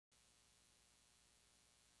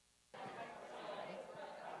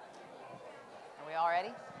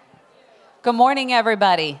Ready? Good morning,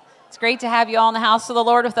 everybody. It's great to have you all in the house of the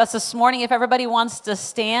Lord with us this morning. If everybody wants to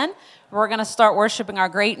stand, we're going to start worshiping our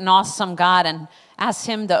great and awesome God and ask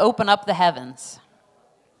Him to open up the heavens.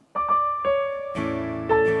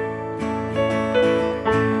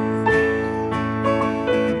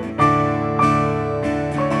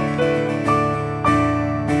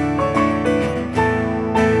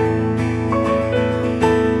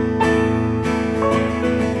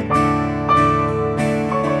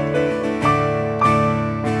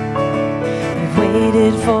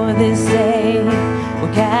 Waited for this day,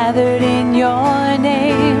 we're gathered in your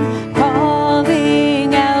name,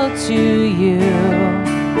 calling out to you.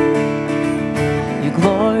 Your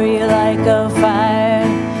glory like a fire,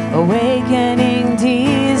 awakening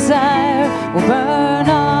desire, will burn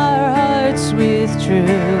our hearts with truth.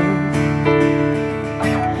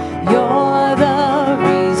 You're the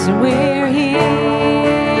reason we're here.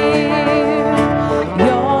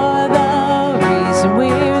 You're the reason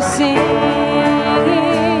we're singing.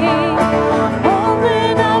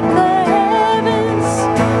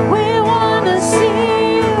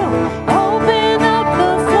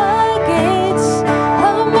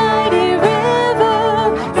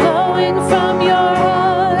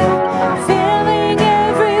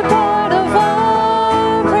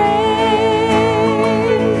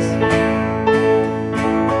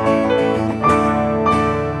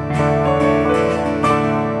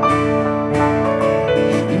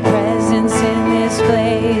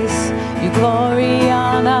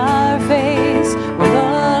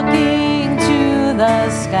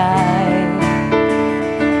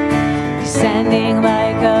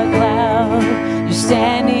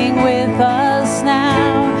 Standing with us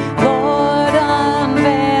now, Lord,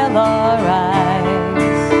 unveil our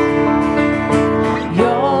eyes.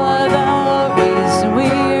 You're the reason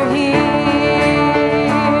we're here.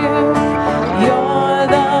 You're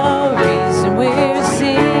the reason we're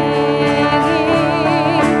singing.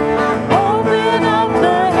 Open up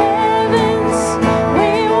the heavens,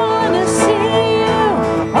 we want to see you.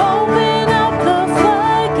 Open up the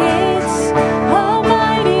floodgates,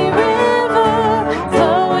 Almighty river.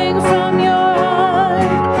 Flowing from your heart,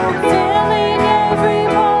 filling every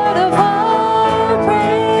part of our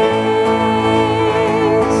praise.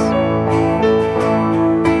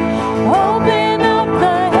 Open up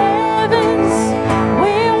the heavens,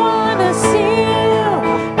 we want to see you.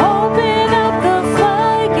 Open up the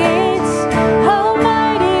floodgates,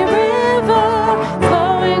 Almighty river.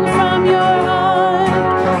 Flowing from your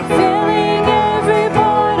heart, filling every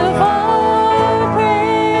part of our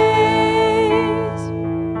praise.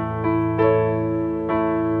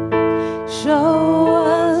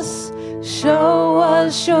 Show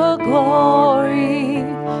us your glory.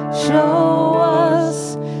 Show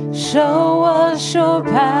us your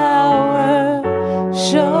power.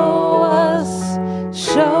 Show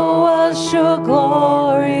us your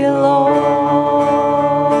glory, Lord.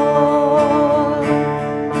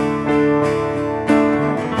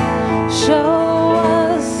 Show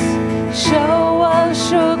us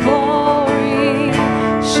your glory.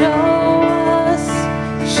 Show us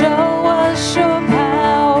your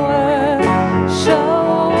power.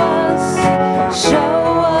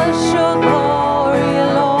 Show us your glory,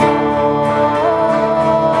 Lord.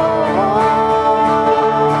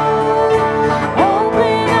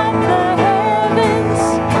 Open up the heavens,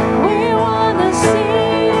 we want to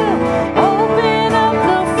see you. Open up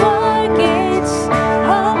the floodgates,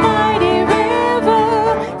 Almighty river,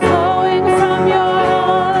 flowing from your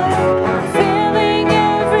heart, filling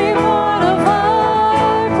every part of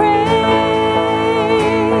our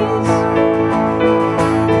praise.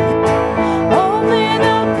 Open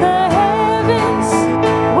up the heavens,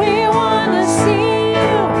 we want to see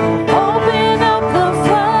you. Open up the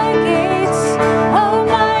floodgates,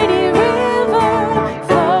 Almighty river,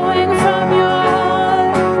 flowing from your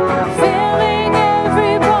heart, filling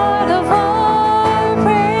every part of our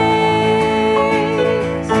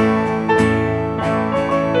praise.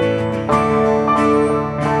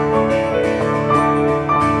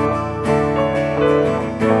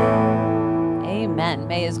 Amen.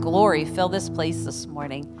 May His glory fill this place this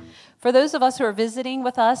morning. For those of us who are visiting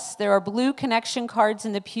with us, there are blue connection cards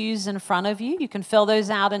in the pews in front of you. You can fill those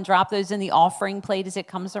out and drop those in the offering plate as it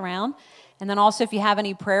comes around. And then also, if you have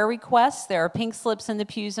any prayer requests, there are pink slips in the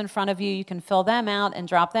pews in front of you. You can fill them out and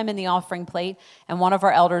drop them in the offering plate, and one of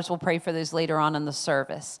our elders will pray for those later on in the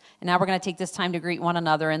service. And now we're going to take this time to greet one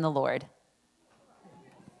another in the Lord.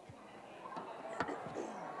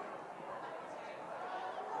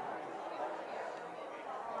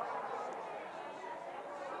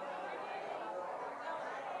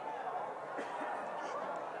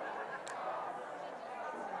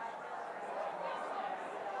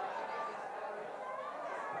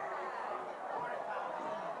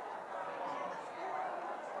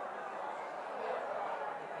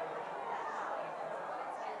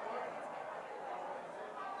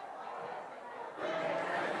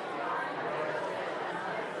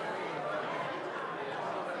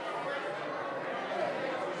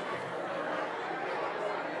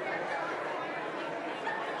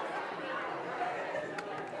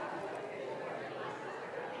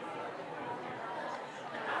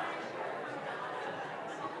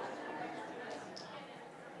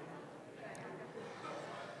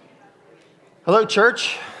 Hello,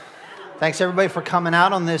 church. Thanks, everybody, for coming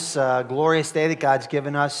out on this glorious day that God's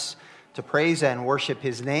given us to praise and worship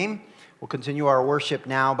His name. We'll continue our worship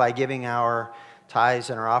now by giving our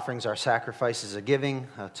tithes and our offerings, our sacrifices of giving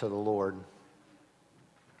to the Lord.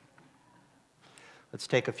 Let's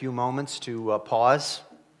take a few moments to pause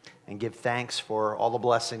and give thanks for all the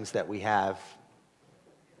blessings that we have.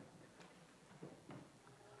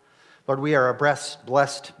 Lord, we are a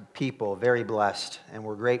blessed people, very blessed, and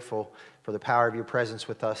we're grateful for the power of your presence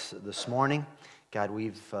with us this morning. God,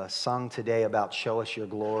 we've sung today about show us your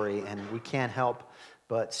glory, and we can't help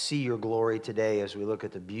but see your glory today as we look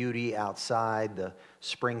at the beauty outside, the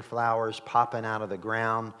spring flowers popping out of the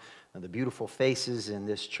ground, and the beautiful faces in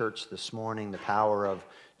this church this morning, the power of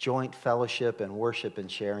joint fellowship and worship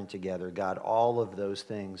and sharing together. God, all of those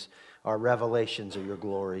things are revelations of your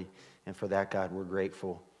glory, and for that, God, we're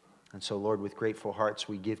grateful. And so, Lord, with grateful hearts,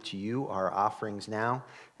 we give to you our offerings now.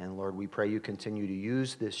 And, Lord, we pray you continue to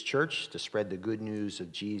use this church to spread the good news of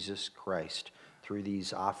Jesus Christ through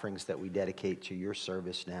these offerings that we dedicate to your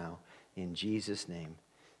service now. In Jesus' name,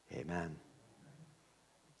 amen.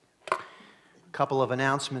 A couple of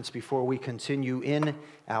announcements before we continue in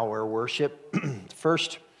our worship.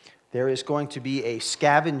 First, there is going to be a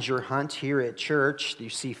scavenger hunt here at church. You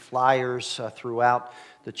see flyers throughout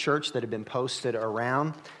the church that have been posted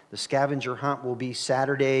around. The scavenger hunt will be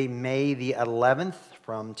Saturday, May the 11th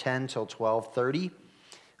from 10 till 12:30.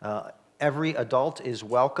 Every adult is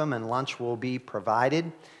welcome and lunch will be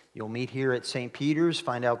provided. You'll meet here at St. Peter's,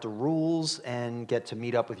 find out the rules, and get to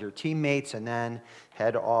meet up with your teammates, and then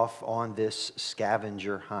head off on this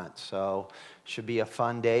scavenger hunt. So it should be a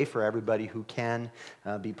fun day for everybody who can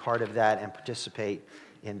be part of that and participate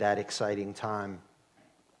in that exciting time.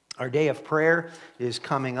 Our day of prayer is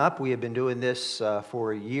coming up. We have been doing this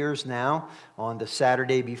for years now on the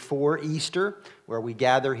Saturday before Easter, where we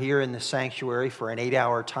gather here in the sanctuary for an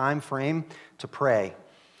 8-hour time frame to pray.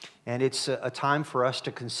 And it's a time for us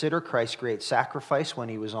to consider Christ's great sacrifice when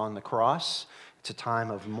he was on the cross. It's a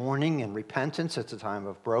time of mourning and repentance. It's a time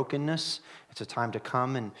of brokenness. It's a time to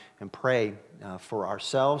come and pray for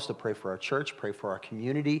ourselves, to pray for our church, pray for our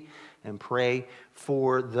community, and pray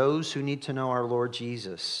for those who need to know our Lord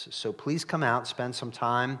Jesus. So please come out, spend some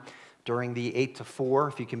time during the 8 to 4.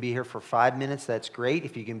 If you can be here for 5 minutes, that's great.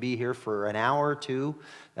 If you can be here for an hour or two,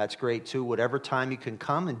 that's great too. Whatever time you can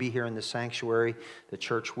come and be here in the sanctuary, the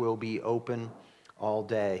church will be open all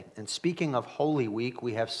day. And speaking of Holy Week,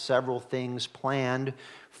 we have several things planned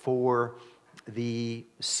for the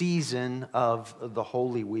season of the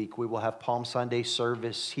Holy Week. We will have Palm Sunday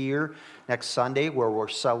service here next Sunday, where we'll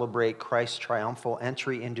celebrate Christ's triumphal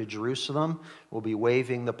entry into Jerusalem. We'll be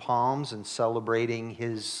waving the palms and celebrating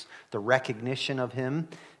the recognition of him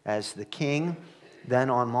as the King.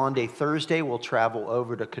 Then on Maundy, Thursday, we'll travel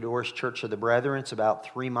over to Cadorus Church of the Brethren. It's about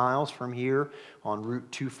 3 miles from here on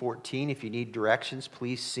Route 214. If you need directions,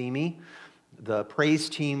 please see me. The praise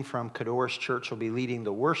team from Cadorus Church will be leading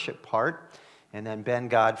the worship part. And then Ben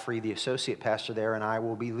Godfrey, the associate pastor there, and I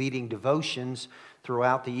will be leading devotions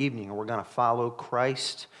throughout the evening. We're going to follow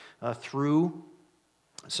Christ through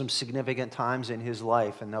some significant times in his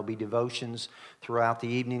life. And there'll be devotions throughout the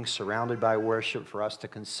evening surrounded by worship for us to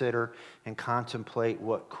consider and contemplate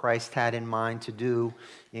what Christ had in mind to do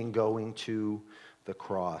in going to the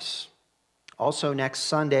cross. Also, next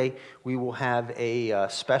Sunday, we will have a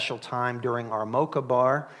special time during our Mocha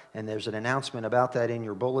Bar, and there's an announcement about that in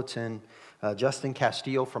your bulletin. Justin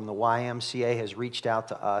Castile from the YMCA has reached out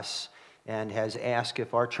to us and has asked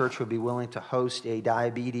if our church would be willing to host a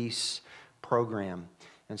diabetes program.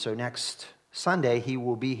 And so next Sunday, he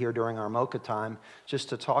will be here during our Mocha time just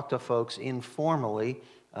to talk to folks informally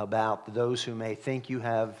about those who may think you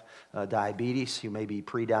have diabetes, you may be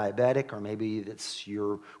pre-diabetic, or maybe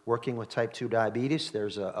you're working with type 2 diabetes.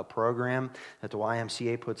 There's a program that the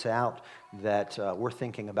YMCA puts out that we're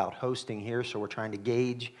thinking about hosting here, so we're trying to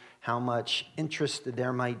gauge how much interest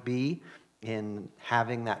there might be in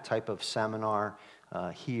having that type of seminar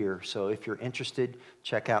here. So if you're interested,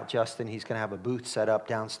 check out Justin. He's going to have a booth set up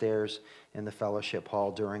downstairs in the fellowship hall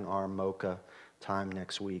during our Mocha time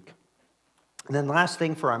next week. And then last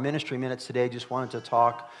thing for our ministry minutes today, just wanted to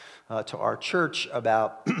talk to our church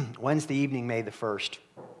about Wednesday evening, May the 1st.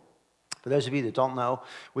 For those of you that don't know,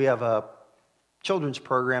 we have a children's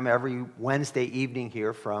program every Wednesday evening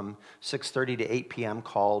here from 6:30 to 8 p.m.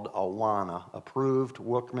 called Awana, Approved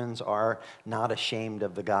Workmen's Are Not Ashamed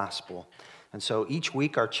of the Gospel. And so each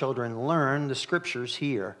week our children learn the scriptures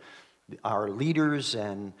here. Our leaders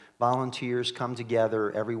and volunteers come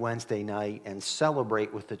together every Wednesday night and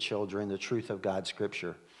celebrate with the children the truth of God's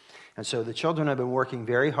scripture. And so the children have been working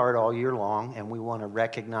very hard all year long, and we want to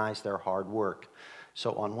recognize their hard work.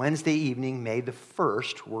 So on Wednesday evening, May the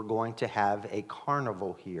 1st, we're going to have a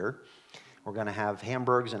carnival here. We're going to have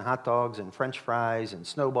hamburgers and hot dogs and French fries and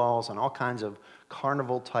snowballs and all kinds of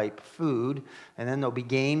carnival-type food. And then there'll be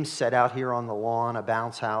games set out here on the lawn, a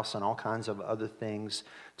bounce house, and all kinds of other things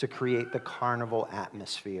to create the carnival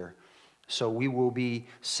atmosphere. So we will be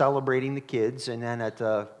celebrating the kids, and then at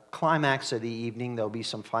the climax of the evening, there'll be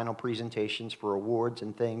some final presentations for awards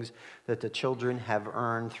and things that the children have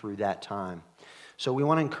earned through that time. So we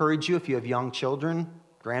want to encourage you, if you have young children,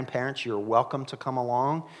 grandparents, you're welcome to come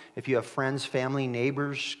along. If you have friends, family,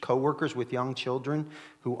 neighbors, coworkers with young children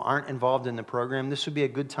who aren't involved in the program, this would be a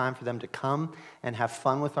good time for them to come and have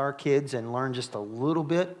fun with our kids and learn just a little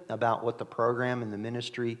bit about what the program and the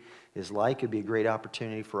ministry is like. It'd be a great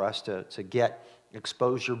opportunity for us to get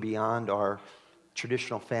exposure beyond our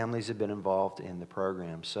traditional families that have been involved in the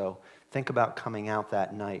program. So think about coming out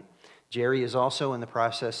that night. Jerry is also in the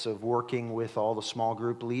process of working with all the small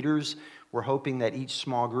group leaders. We're hoping that each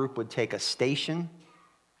small group would take a station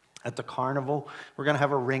at the carnival. We're going to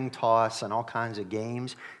have a ring toss and all kinds of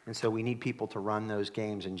games, and so we need people to run those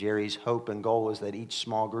games. And Jerry's hope and goal is that each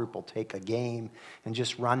small group will take a game and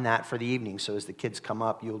just run that for the evening. So as the kids come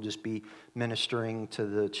up, you'll just be ministering to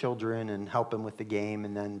the children and helping with the game,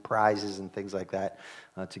 and then prizes and things like that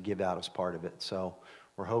to give out as part of it. So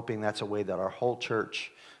we're hoping that's a way that our whole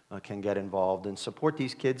church can get involved and support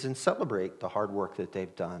these kids and celebrate the hard work that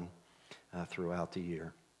they've done throughout the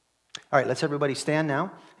year. All right, let's everybody stand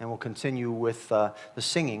now, and we'll continue with the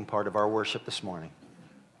singing part of our worship this morning.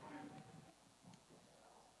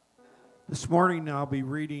 This morning I'll be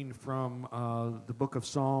reading from the book of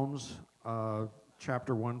Psalms,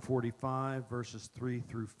 chapter 145, verses 3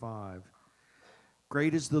 through 5.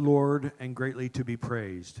 Great is the Lord and greatly to be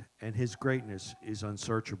praised, and his greatness is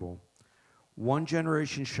unsearchable. One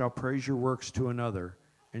generation shall praise your works to another,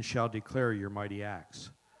 and shall declare your mighty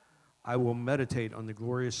acts. I will meditate on the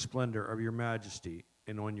glorious splendor of your majesty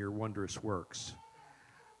and on your wondrous works.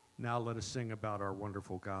 Now let us sing about our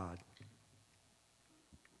wonderful God.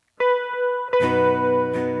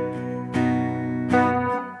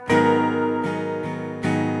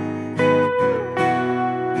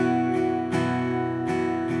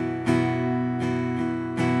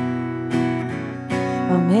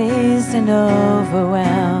 Amazed and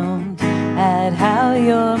overwhelmed at how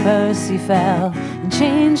your mercy fell and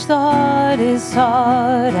changed the heart as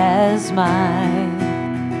hard as mine.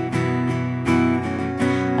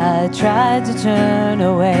 I tried to turn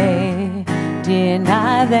away,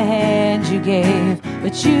 deny the hand you gave,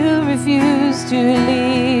 but you refused to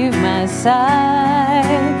leave my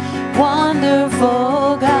side.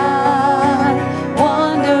 Wonderful God,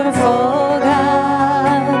 wonderful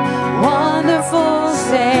God, wonderful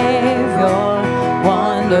Savior,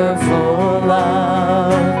 wonderful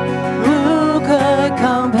love. Who could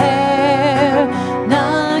compare?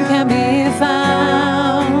 None can be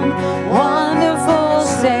found. Wonderful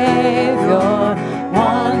Savior,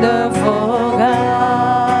 wonderful God.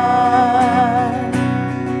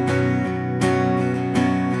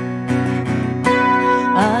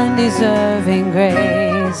 Undeserving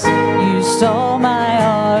grace, you stole my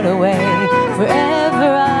heart away.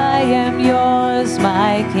 Forever I am yours,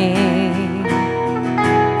 my King.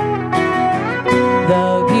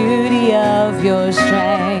 The beauty of your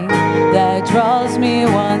strength that draws me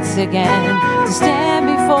once again to stand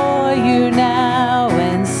before you now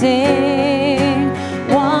and sing.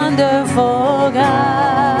 Wonderful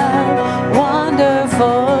God,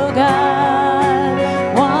 wonderful God,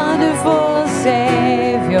 wonderful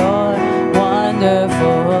Savior,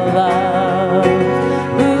 wonderful love.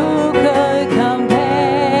 Who could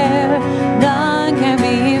compare? None can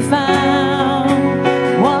be found.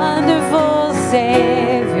 Wonderful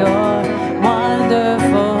Savior,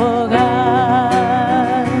 wonderful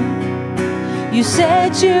God. You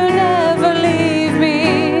said you never leave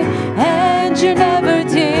me, and you never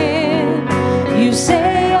did. You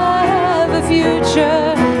say I have a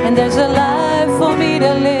future, and there's a life for me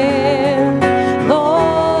to live.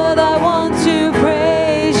 Lord, I want to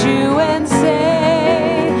praise you and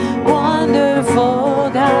say, wonderful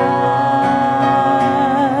God,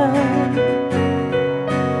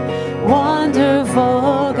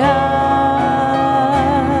 wonderful God,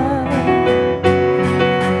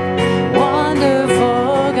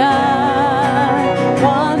 wonderful God.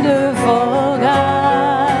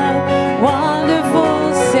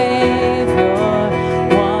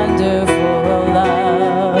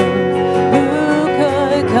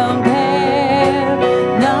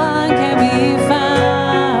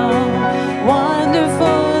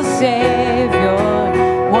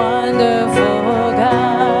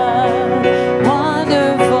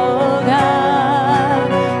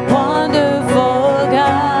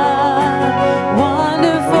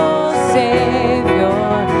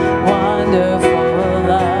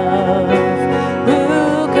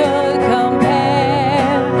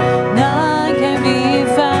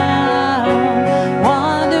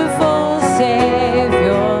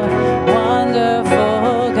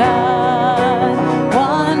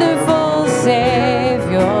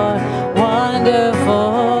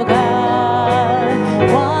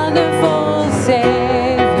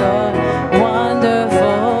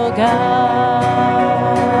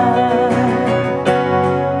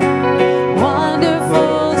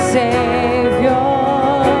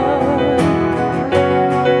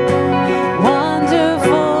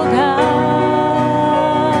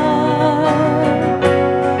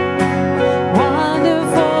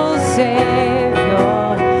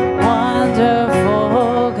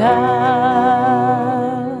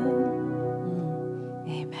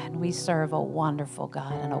 a wonderful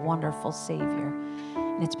God and a wonderful Savior.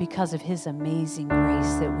 And it's because of his amazing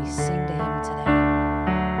grace that we sing to him today.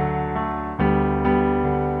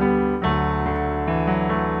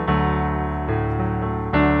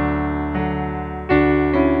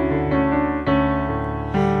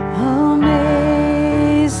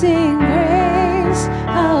 Amazing grace,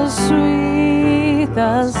 how sweet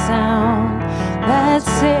the sound that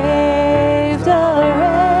saved a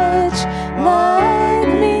wretch like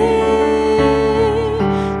me.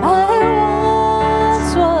 I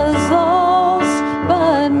once was lost,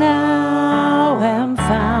 but now am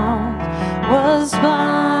found. Was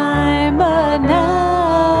blind, but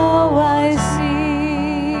now I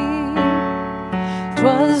see.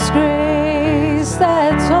 'Twas grace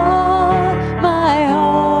that taught my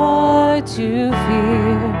heart to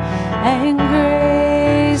fear, and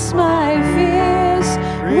grace my fears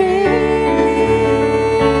relieved.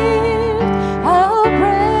 How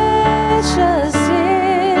precious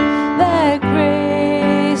did that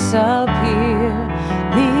grace appear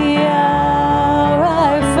the hour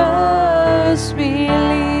I first believed.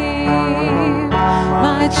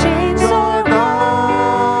 My chains are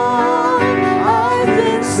gone, I've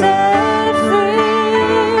been set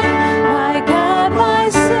free. My God, my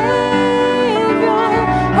Savior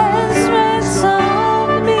has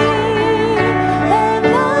ransomed me. And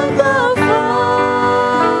like a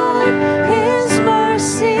flood, his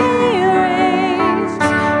mercy reigns.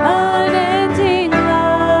 Unending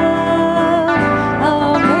love,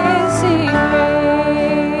 amazing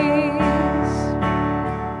grace.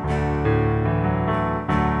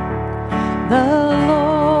 The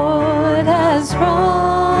Lord has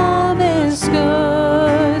promised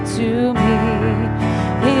good to me.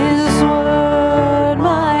 His word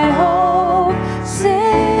my hope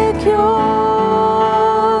secures.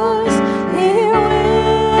 He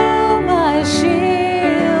will my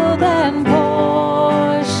shield and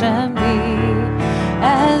portion be,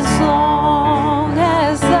 as long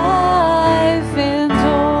as life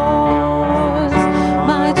endures.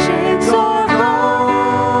 My chains are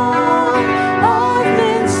gone, I've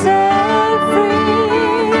been set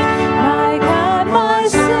free. My God, my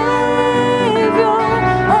Savior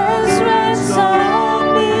has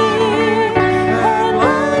ransomed me. And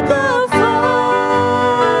like a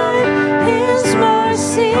flood, his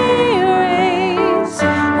mercy reigns.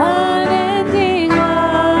 Unending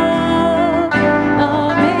love,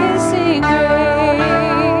 amazing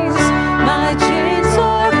grace. My chains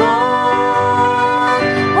are gone,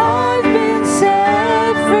 I've been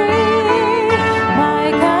set free.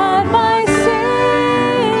 My God, my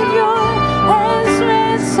Savior has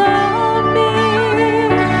ransomed me.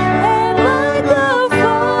 And like a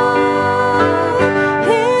flood,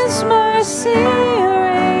 his mercy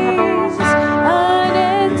reigns.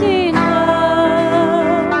 Unending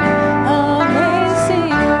love,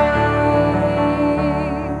 amazing grace.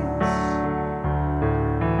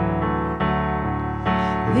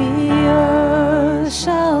 The earth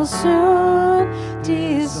shall soon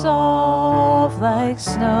dissolve like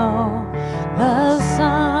snow. The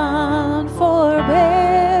sun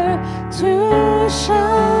forbear to shine,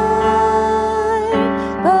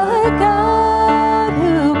 but God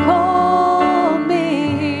who called me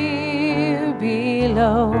here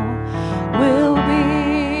below will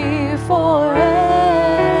be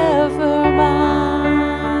forever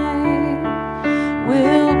mine.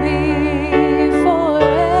 Will be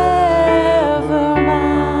forever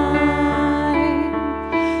mine.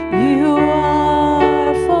 You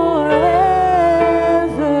are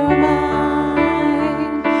forever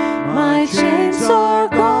mine. My chains are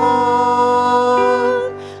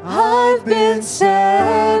gone, I've been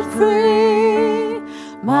set free.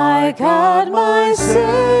 My God, my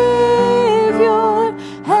Savior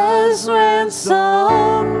has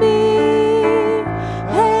ransomed me.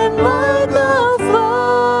 And like a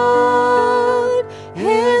flood,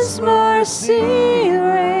 his mercy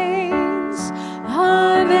reigns.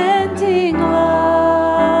 Unending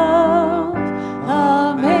love,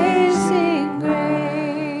 amazing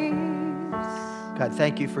grace. God,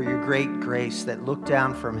 thank you for your great grace that looked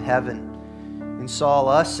down from heaven and saw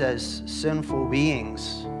us as sinful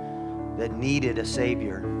beings that needed a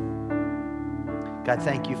Savior. God,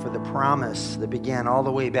 thank you for the promise that began all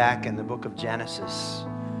the way back in the book of Genesis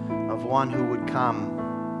of one who would come,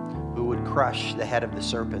 who would crush the head of the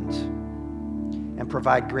serpent and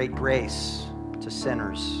provide great grace to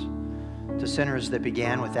sinners that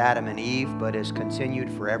began with Adam and Eve, but has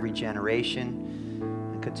continued for every generation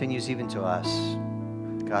and continues even to us.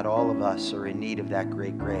 God, all of us are in need of that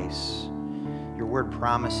great grace. Your word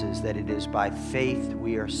promises that it is by faith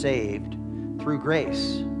we are saved through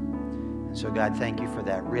grace. And so, God, thank you for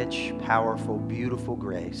that rich, powerful, beautiful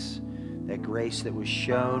grace. That grace that was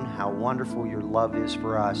shown, how wonderful your love is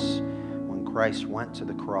for us when Christ went to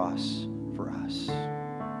the cross for us.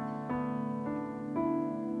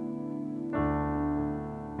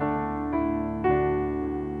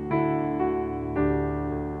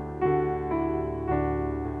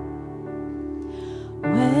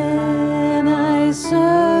 When I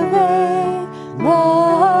survey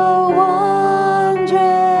the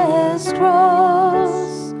wondrous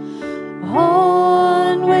cross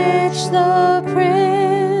on which the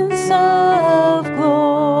Prince of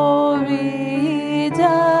Glory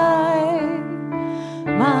died,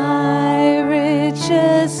 my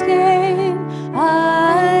richest gain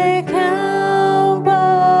I count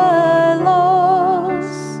but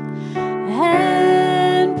loss,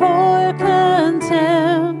 and pour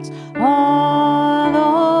contempt on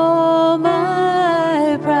all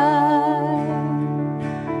my pride.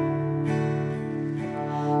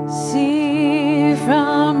 See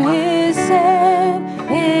from his head,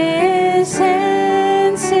 his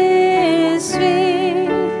hands, his feet,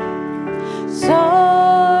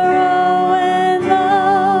 sorrow and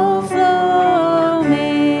love flow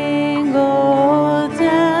mingled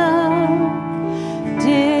down.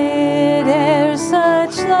 Did e'er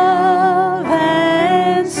such love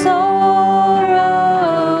and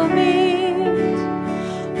sorrow meet,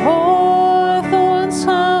 or thorns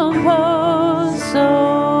compose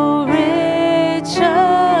so rich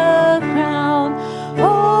a crown?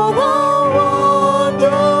 Oh, the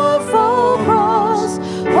wonderful cross,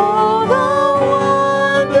 oh, the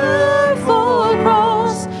wonderful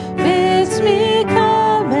cross, bids me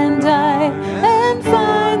come and die and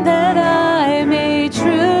find that I may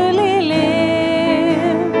truly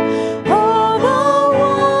live. Oh, the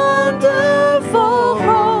wonderful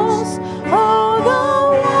cross, oh, the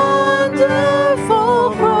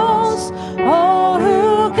wonderful cross, all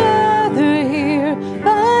who gather here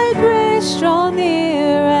by grace draw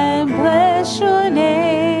near and bless your name.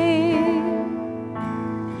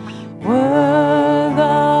 Were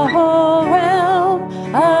the whole realm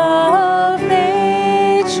of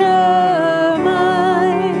nature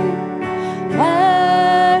mine,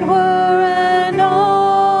 that were an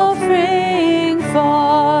offering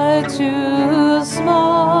far too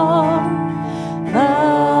small.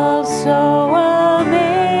 Love so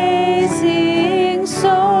amazing,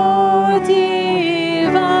 so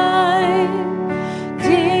divine,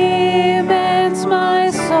 demands my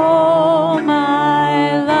soul,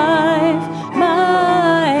 my life,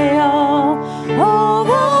 my all. Oh,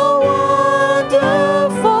 the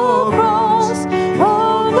wonderful cross,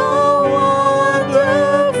 oh, the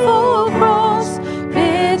wonderful cross,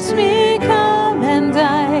 bids me come and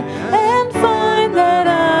die and find that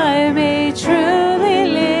I may truly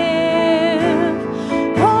live.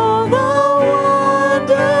 Oh, the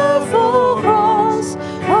wonderful cross,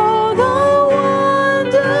 oh, the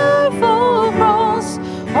wonderful cross,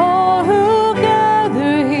 all who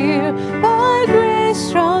gather here by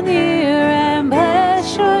grace draw near and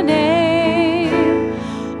bless your name.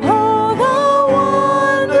 Oh, the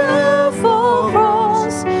wonderful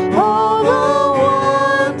cross, oh, the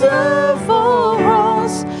wonderful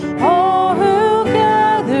cross, all who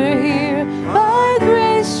gather here by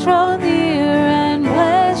grace draw near and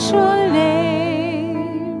bless your name.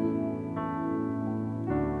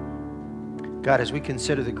 God, as we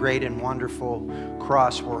consider the great and wonderful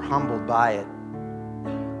cross, we're humbled by it.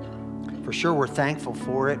 For sure, we're thankful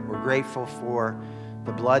for it. We're grateful for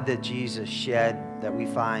the blood that Jesus shed, that we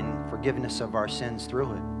find forgiveness of our sins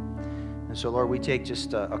through it. And so, Lord, we take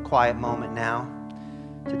just a quiet moment now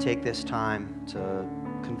to take this time to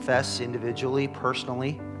confess individually,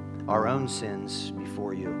 personally, our own sins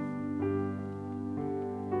before you.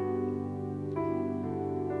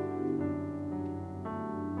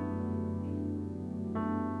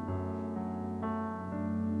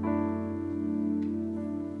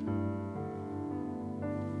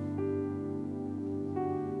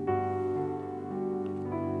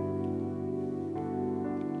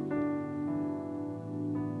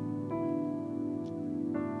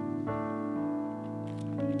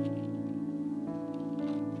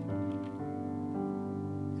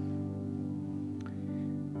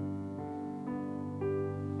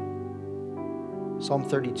 Psalm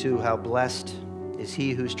 32, how blessed is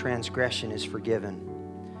he whose transgression is forgiven,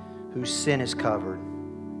 whose sin is covered.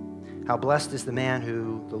 How blessed is the man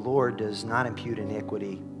who the Lord does not impute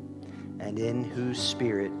iniquity, and in whose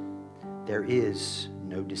spirit there is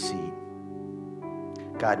no deceit.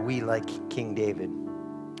 God, we, like King David,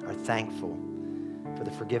 are thankful for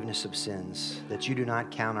the forgiveness of sins, that you do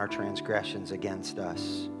not count our transgressions against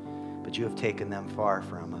us, but you have taken them far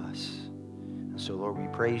from us. So, Lord, we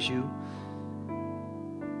praise you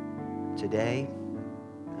today,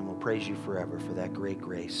 and we'll praise you forever for that great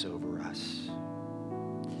grace over us.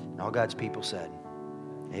 And all God's people said,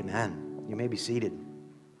 amen. You may be seated.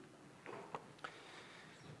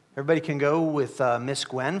 Everybody can go with Miss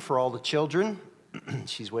Gwen for all the children.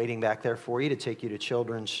 She's waiting back there for you to take you to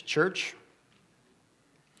Children's Church.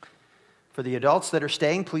 For the adults that are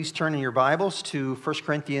staying, please turn in your Bibles to 1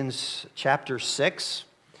 Corinthians chapter 6.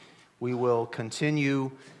 We will continue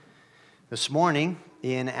this morning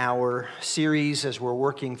in our series as we're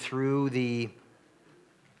working through the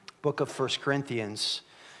book of 1 Corinthians.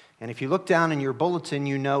 And if you look down in your bulletin,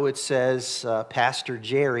 you know it says Pastor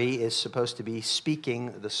Jerry is supposed to be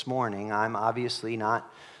speaking this morning. I'm obviously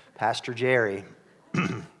not Pastor Jerry.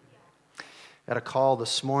 Got a call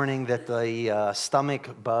this morning that the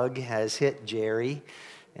stomach bug has hit Jerry,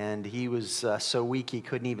 and he was so weak he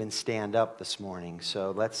couldn't even stand up this morning.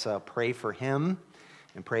 So let's pray for him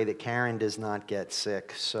and pray that Karen does not get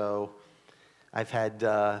sick. So I've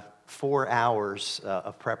had 4 hours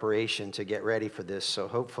of preparation to get ready for this. So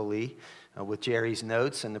hopefully with Jerry's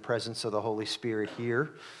notes and the presence of the Holy Spirit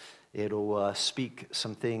here, it'll speak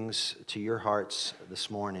some things to your hearts this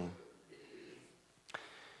morning.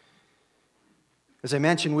 As I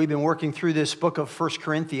mentioned, we've been working through this book of 1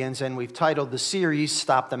 Corinthians, and we've titled the series,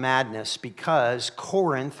 Stop the Madness, because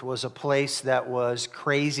Corinth was a place that was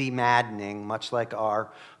crazy maddening, much like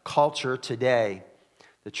our culture today.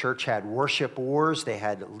 The church had worship wars, they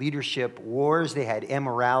had leadership wars, they had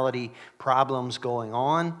immorality problems going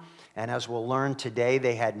on, and as we'll learn today,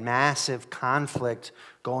 they had massive conflict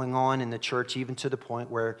going on in the church, even to the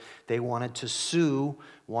point where they wanted to sue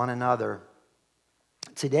one another.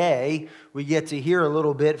 Today, we get to hear a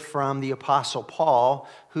little bit from the Apostle Paul,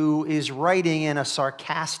 who is writing in a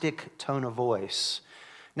sarcastic tone of voice.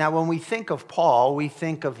 Now, when we think of Paul, we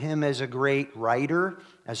think of him as a great writer,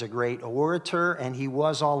 as a great orator, and he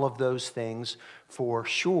was all of those things for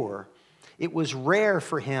sure. It was rare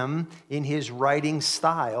for him in his writing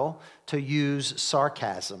style to use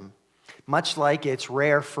sarcasm, much like it's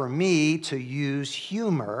rare for me to use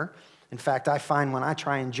humor. In fact, I find when I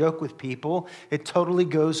try and joke with people, it totally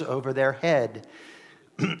goes over their head.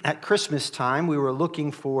 At Christmas time, we were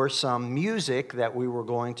looking for some music that we were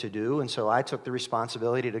going to do, and so I took the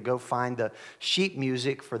responsibility to go find the sheet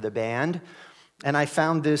music for the band, and I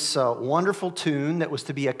found this wonderful tune that was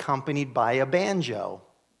to be accompanied by a banjo.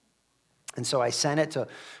 And so I sent it to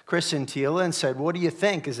Chris and Tila and said, what do you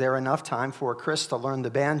think? Is there enough time for Chris to learn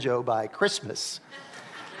the banjo by Christmas?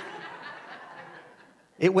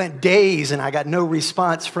 It went days, and I got no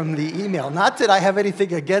response from the email. Not that I have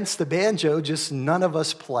anything against the banjo, just none of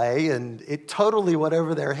us play, and it totally went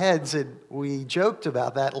over their heads, and we joked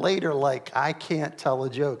about that later, like, I can't tell a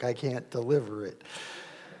joke, I can't deliver it.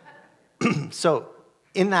 So,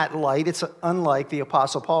 in that light, it's unlike the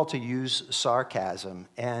Apostle Paul to use sarcasm,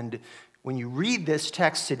 and when you read this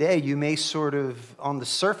text today, you may sort of, on the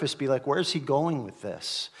surface, be like, where's he going with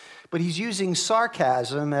this? But he's using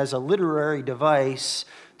sarcasm as a literary device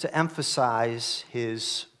to emphasize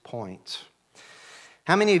his point.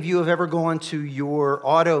 How many of you have ever gone to your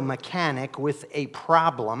auto mechanic with a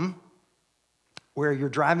problem where you're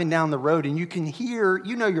driving down the road and you can hear,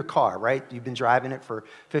 you know your car, right? You've been driving it for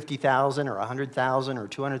 50,000 or 100,000 or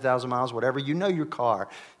 200,000 miles, whatever. You know your car.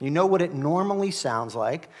 You know what it normally sounds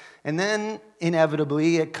like. And then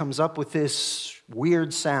inevitably it comes up with this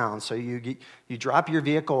weird sound. So you drop your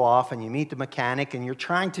vehicle off and you meet the mechanic and you're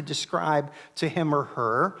trying to describe to him or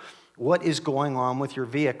her what is going on with your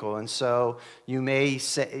vehicle. And so you may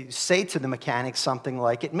say to the mechanic something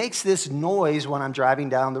like, it makes this noise when I'm driving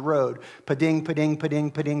down the road. Pa-ding, pa-ding, pa-ding,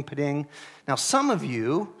 pa-ding, pa-ding. Now, some of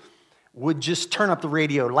you would just turn up the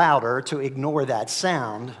radio louder to ignore that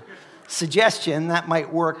sound. Suggestion, that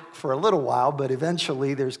might work for a little while, but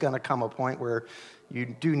eventually there's going to come a point where you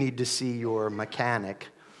do need to see your mechanic.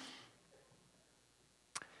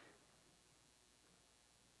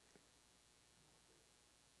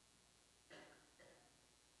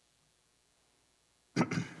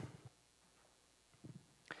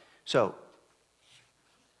 So,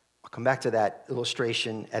 I'll come back to that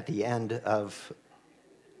illustration at the end of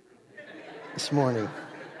this morning.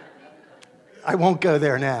 I won't go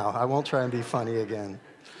there now. I won't try and be funny again.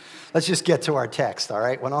 Let's just get to our text, all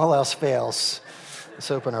right? When all else fails, let's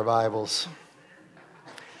open our Bibles.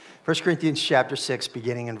 1 Corinthians chapter 6,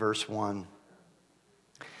 beginning in verse 1.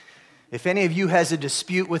 If any of you has a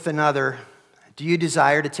dispute with another, do you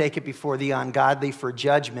desire to take it before the ungodly for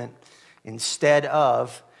judgment instead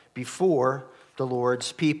of before the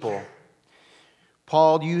Lord's people?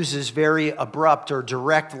 Paul uses very abrupt or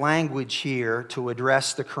direct language here to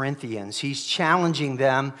address the Corinthians. He's challenging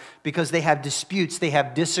them because they have disputes, they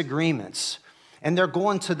have disagreements, and they're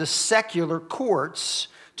going to the secular courts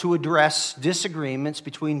to address disagreements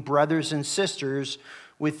between brothers and sisters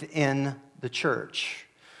within the church.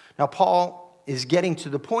 Now, Paul is getting to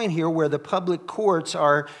the point here where the public courts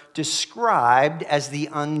are described as the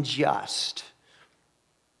unjust.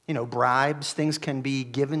 You know, bribes, things can be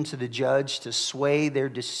given to the judge to sway their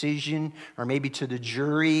decision, or maybe to the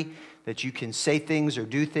jury, that you can say things or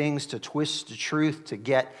do things to twist the truth to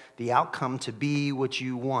get the outcome to be what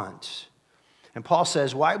you want. And Paul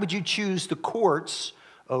says, why would you choose the courts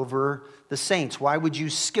over the saints? Why would you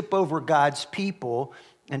skip over God's people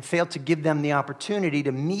and fail to give them the opportunity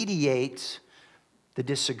to mediate the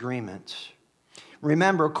disagreement?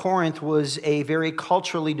 Remember, Corinth was a very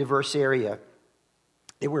culturally diverse area.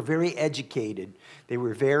 They were very educated. They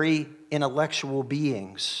were very intellectual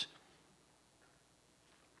beings.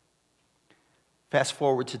 Fast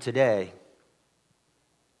forward to today.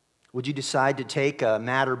 Would you decide to take a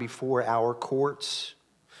matter before our courts?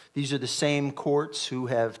 These are the same courts who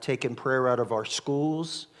have taken prayer out of our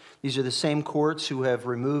schools. These are the same courts who have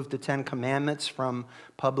removed the Ten Commandments from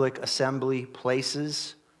public assembly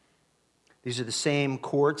places. These are the same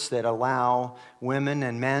courts that allow women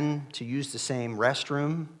and men to use the same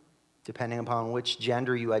restroom, depending upon which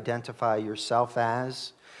gender you identify yourself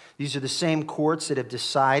as. These are the same courts that have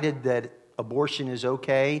decided that abortion is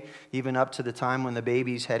okay, even up to the time when the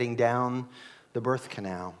baby's heading down the birth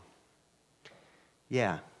canal.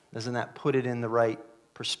 Yeah, doesn't that put it in the right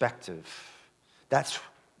perspective? That's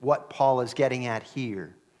what Paul is getting at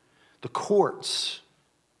here. The courts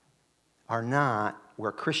are not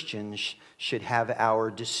where Christians should have our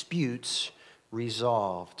disputes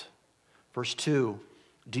resolved. Verse 2,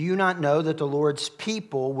 do you not know that the Lord's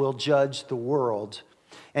people will judge the world?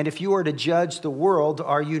 And if you are to judge the world,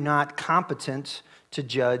 are you not competent to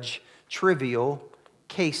judge trivial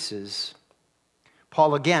cases?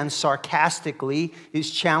 Paul again sarcastically is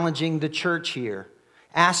challenging the church here,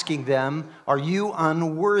 asking them, are you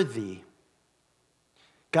unworthy?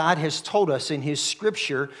 God has told us in His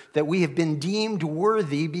Scripture that we have been deemed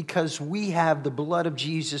worthy because we have the blood of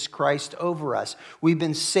Jesus Christ over us. We've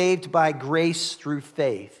been saved by grace through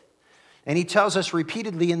faith. And He tells us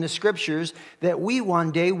repeatedly in the Scriptures that we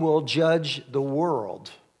one day will judge the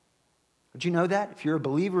world. Did you know that? If you're a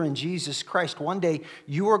believer in Jesus Christ, one day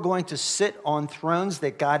you are going to sit on thrones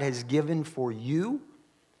that God has given for you,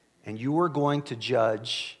 and you are going to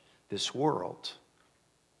judge this world.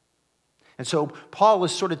 And so Paul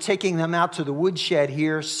is sort of taking them out to the woodshed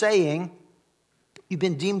here, saying, you've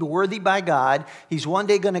been deemed worthy by God. He's one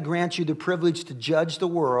day going to grant you the privilege to judge the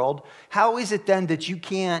world. How is it then that you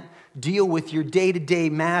can't deal with your day-to-day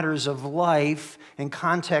matters of life in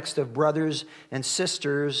context of brothers and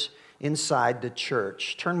sisters inside the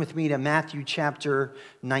church? Turn with me to Matthew chapter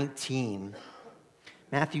 19.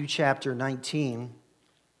 Matthew chapter 19.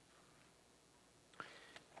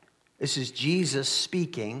 This is Jesus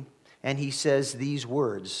speaking. And he says these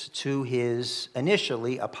words to his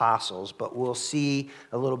initially apostles, but we'll see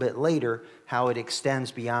a little bit later how it extends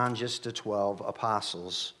beyond just the 12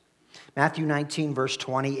 apostles. Matthew 19, verse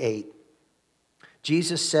 28.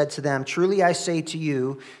 Jesus said to them, truly I say to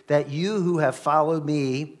you that you who have followed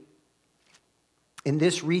me in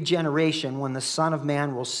this regeneration, when the Son of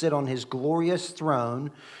Man will sit on his glorious throne,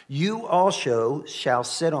 you also shall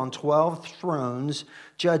sit on 12 thrones,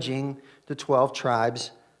 judging the 12 tribes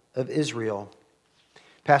of Israel.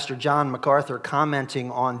 Pastor John MacArthur,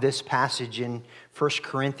 commenting on this passage in 1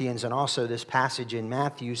 Corinthians and also this passage in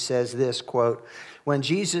Matthew, says this, quote, when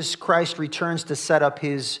Jesus Christ returns to set up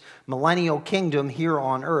his millennial kingdom here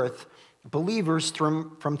on earth, believers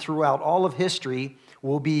from throughout all of history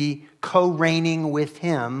will be co-reigning with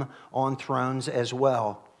him on thrones as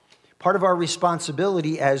well. Part of our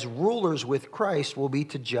responsibility as rulers with Christ will be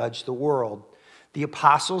to judge the world. The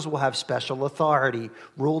apostles will have special authority,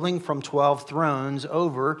 ruling from 12 thrones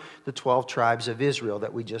over the 12 tribes of Israel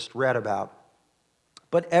that we just read about.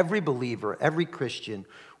 But every believer, every Christian,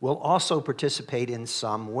 will also participate in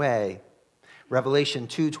some way. Revelation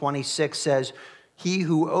 2:26 says, he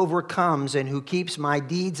who overcomes and who keeps my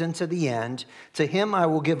deeds unto the end, to him I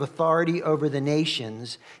will give authority over the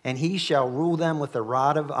nations, and he shall rule them with a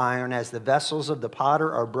rod of iron, as the vessels of the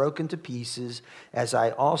potter are broken to pieces, as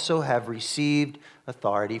I also have received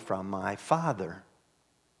authority from my Father.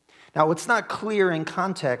 Now, it's not clear in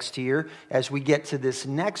context here, as we get to this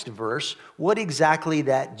next verse, what exactly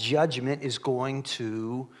that judgment is going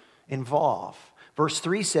to involve. Verse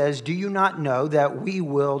 3 says, do you not know that we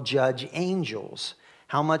will judge angels?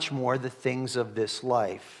 how much more the things of this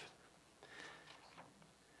life?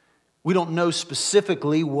 We don't know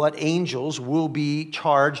specifically what angels will be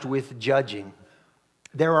charged with judging.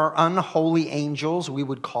 There are unholy angels, we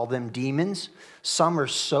would call them demons. Some are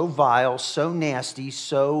so vile, so nasty,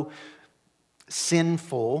 so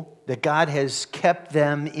sinful that God has kept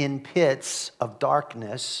them in pits of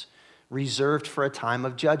darkness reserved for a time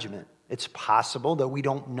of judgment. It's possible, though we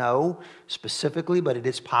don't know specifically, but it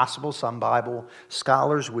is possible some Bible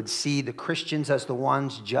scholars would see the Christians as the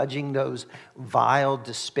ones judging those vile,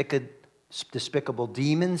 despicable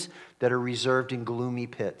demons that are reserved in gloomy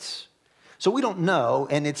pits. So we don't know,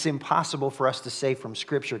 and it's impossible for us to say from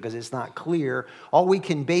Scripture because it's not clear. All we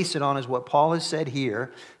can base it on is what Paul has said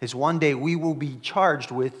here, is one day we will be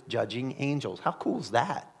charged with judging angels. How cool is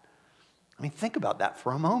that? I mean, think about that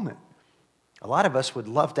for a moment. A lot of us would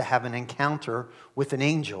love to have an encounter with an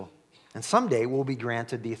angel, and someday we'll be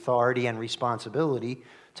granted the authority and responsibility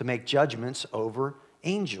to make judgments over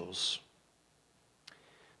angels.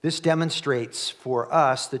 This demonstrates for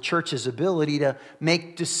us the church's ability to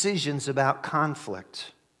make decisions about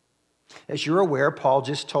conflict. As you're aware, Paul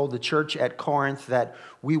just told the church at Corinth that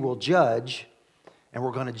we will judge, and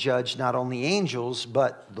we're going to judge not only angels,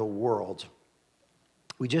 but the world.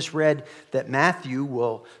 We just read that Matthew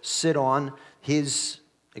will sit on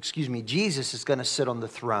Jesus is going to sit on the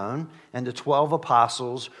throne, and the 12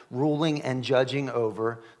 apostles ruling and judging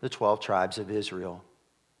over the 12 tribes of Israel.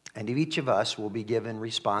 And each of us will be given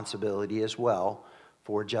responsibility as well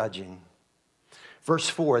for judging. Verse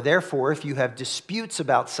 4, therefore, if you have disputes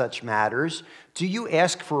about such matters, do you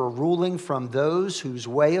ask for a ruling from those whose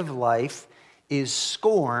way of life is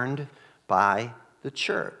scorned by the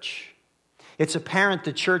church? It's apparent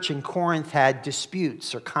the church in Corinth had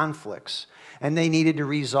disputes or conflicts, and they needed to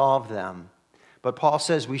resolve them. But Paul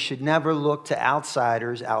says we should never look to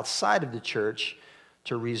outsiders outside of the church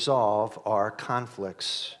to resolve our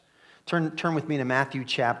conflicts. Turn with me to Matthew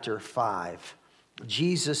chapter 5.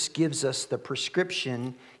 Jesus gives us the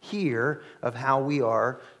prescription here of how we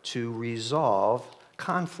are to resolve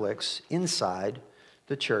conflicts inside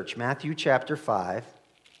the church. Matthew chapter 5,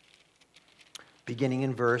 beginning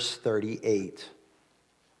in verse 38.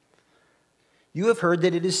 You have heard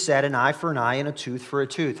that it is said, an eye for an eye and a tooth for a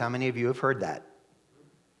tooth. How many of you have heard that?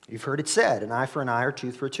 You've heard it said, an eye for an eye or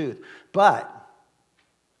tooth for a tooth. But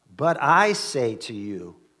I say to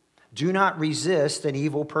you, do not resist an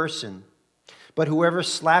evil person, but whoever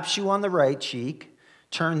slaps you on the right cheek,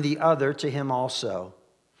 turn the other to him also.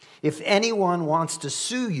 If anyone wants to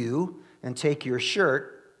sue you and take your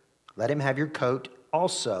shirt, let him have your coat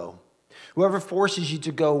also. Whoever forces you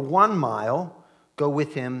to go 1 mile, go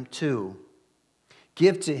with him 2.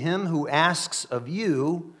 Give to him who asks of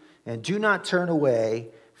you, and do not turn away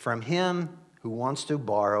from him who wants to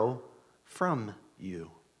borrow from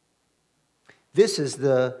you. This is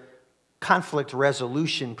the conflict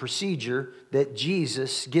resolution procedure that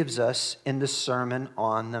Jesus gives us in the Sermon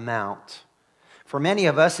on the Mount. For many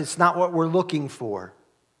of us, it's not what we're looking for.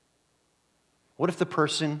 What if the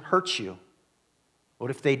person hurts you?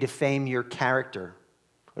 What if they defame your character?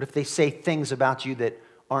 What if they say things about you that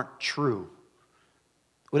aren't true?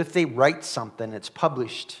 What if they write something that's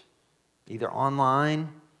published either online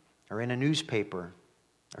or in a newspaper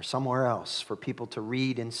or somewhere else for people to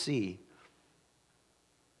read and see?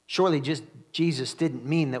 Surely Jesus didn't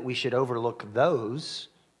mean that we should overlook those,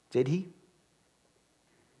 did he?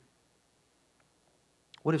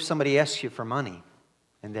 What if somebody asks you for money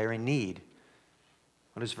and they're in need?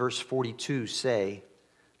 What does verse 42 say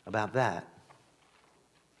about that?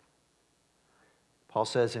 Paul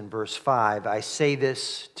says in verse 5, I say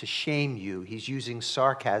this to shame you. He's using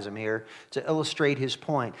sarcasm here to illustrate his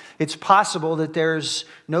point. It's possible that there's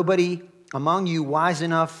nobody among you wise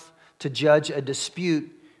enough to judge a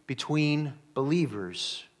dispute between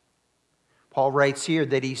believers. Paul writes here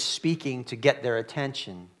that he's speaking to get their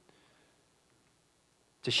attention,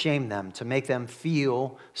 to shame them, to make them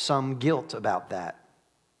feel some guilt about that.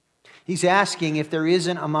 He's asking if there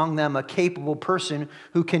isn't among them a capable person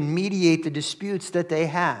who can mediate the disputes that they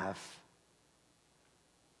have.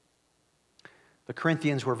 The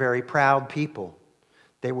Corinthians were very proud people.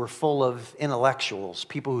 They were full of intellectuals,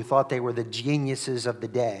 people who thought they were the geniuses of the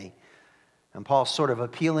day. And Paul's sort of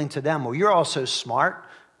appealing to them, well, you're all so smart.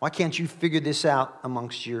 Why can't you figure this out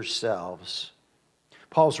amongst yourselves?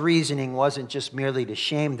 Paul's reasoning wasn't just merely to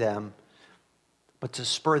shame them, but to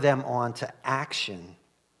spur them on to action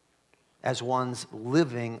as ones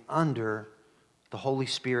living under the Holy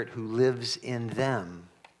Spirit who lives in them.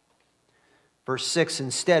 Verse 6,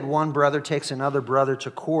 instead, one brother takes another brother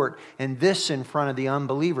to court, and this in front of the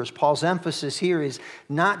unbelievers. Paul's emphasis here is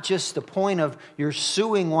not just the point of you're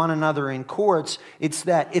suing one another in courts, it's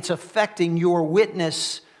that it's affecting your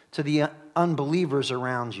witness to the unbelievers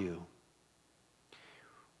around you.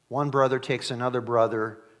 One brother takes another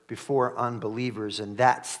brother before unbelievers, and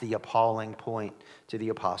that's the appalling point to the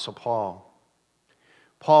Apostle Paul.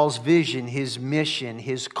 Paul's vision, his mission,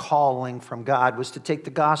 his calling from God was to take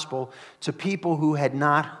the gospel to people who had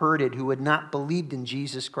not heard it, who had not believed in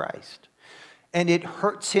Jesus Christ. And it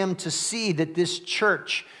hurts him to see that this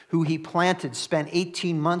church, who he planted, spent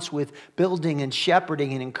 18 months with building and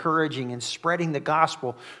shepherding and encouraging and spreading the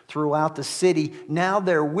gospel throughout the city. Now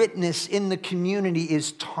their witness in the community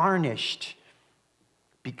is tarnished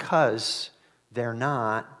because they're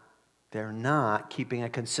not keeping a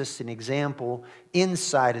consistent example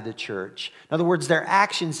inside of the church. In other words, their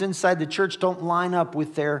actions inside the church don't line up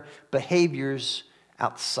with their behaviors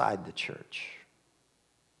outside the church.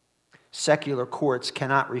 Secular courts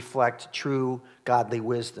cannot reflect true godly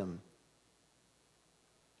wisdom.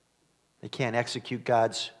 They can't execute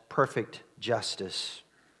God's perfect justice.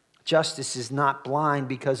 Justice is not blind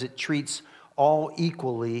because it treats all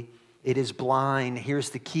equally. It is blind, here's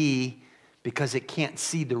the key, because it can't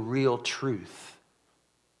see the real truth.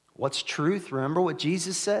 What's truth? Remember what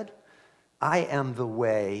Jesus said? I am the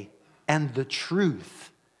way and the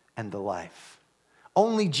truth and the life.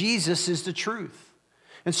 Only Jesus is the truth.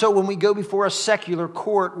 And so when we go before a secular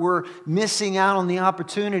court, we're missing out on the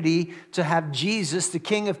opportunity to have Jesus, the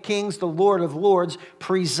King of Kings, the Lord of Lords,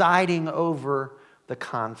 presiding over the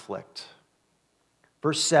conflict.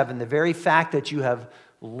 Verse 7, the very fact that you have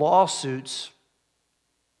lawsuits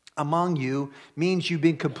among you means you've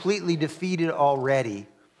been completely defeated already.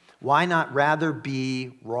 Why not rather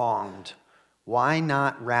be wronged? Why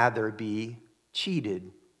not rather be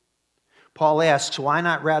cheated? Paul asks, why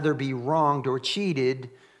not rather be wronged or cheated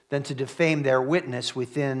than to defame their witness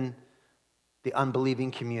within the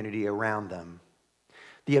unbelieving community around them?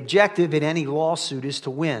 The objective in any lawsuit is to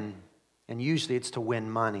win, and usually it's to win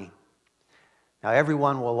money. Now,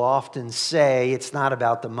 everyone will often say it's not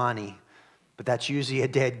about the money, but that's usually a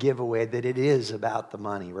dead giveaway that it is about the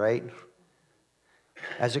money, right?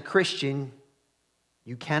 As a Christian,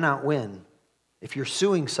 you cannot win. If you're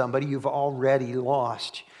suing somebody, you've already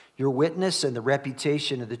lost. Your witness and the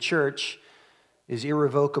reputation of the church is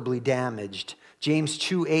irrevocably damaged. James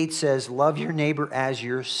 2:8 says, love your neighbor as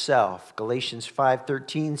yourself. Galatians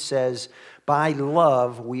 5:13 says, by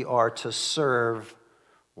love we are to serve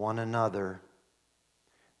one another.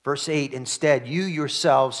 Verse 8, instead, you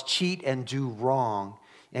yourselves cheat and do wrong,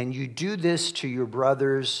 and you do this to your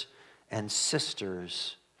brothers and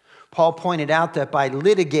sisters. Paul pointed out that by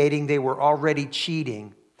litigating, they were already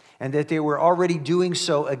cheating, and that they were already doing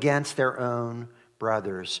so against their own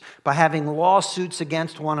brothers. By having lawsuits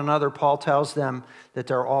against one another, Paul tells them that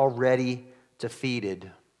they're already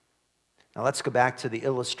defeated. Now let's go back to the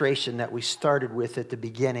illustration that we started with at the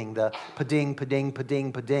beginning, the pa-ding, pa-ding,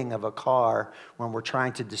 pa-ding, pa-ding of a car when we're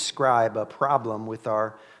trying to describe a problem with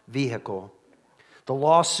our vehicle. The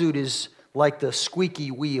lawsuit is like the squeaky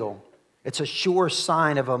wheel. It's a sure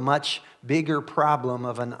sign of a much bigger problem,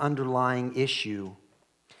 of an underlying issue.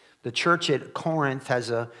 The church at Corinth has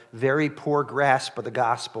a very poor grasp of the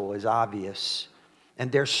gospel, is obvious.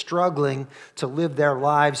 And they're struggling to live their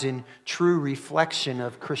lives in true reflection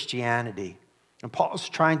of Christianity. And Paul's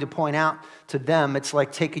trying to point out to them, it's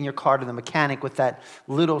like taking your car to the mechanic with that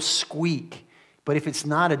little squeak. But if it's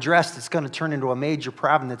not addressed, it's going to turn into a major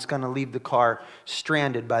problem that's going to leave the car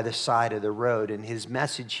stranded by the side of the road. And his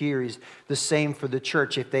message here is the same for the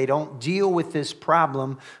church. If they don't deal with this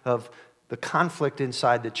problem of the conflict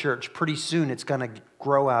inside the church, pretty soon it's going to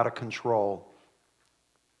grow out of control.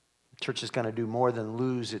 The church is going to do more than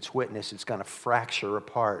lose its witness. It's going to fracture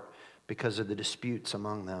apart because of the disputes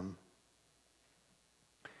among them.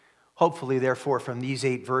 Hopefully, therefore, from these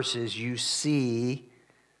 8 verses, you see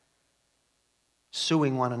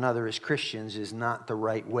suing one another as Christians is not the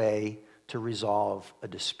right way to resolve a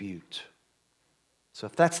dispute. So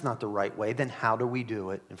if that's not the right way, then how do we do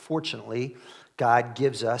it? And fortunately, God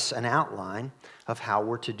gives us an outline of how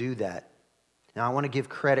we're to do that. Now, I want to give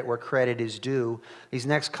credit where credit is due. These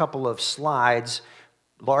next couple of slides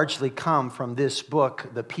largely come from this book,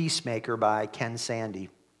 The Peacemaker by Ken Sande.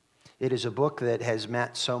 It is a book that has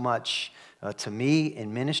meant so much to me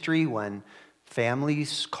in ministry when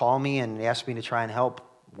families call me and ask me to try and help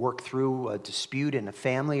work through a dispute in a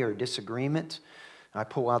family or a disagreement. I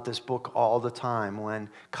pull out this book all the time. When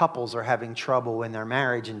couples are having trouble in their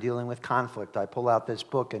marriage and dealing with conflict, I pull out this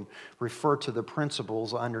book and refer to the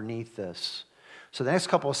principles underneath this. So the next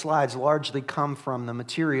couple of slides largely come from the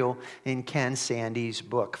material in Ken Sande's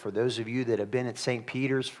book. For those of you that have been at St.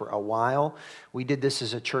 Peter's for a while, we did this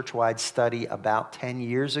as a church-wide study about 10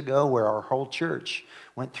 years ago where our whole church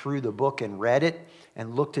went through the book and read it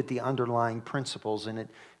and looked at the underlying principles in it.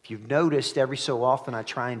 If you've noticed, every so often I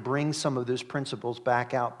try and bring some of those principles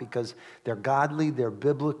back out because they're godly, they're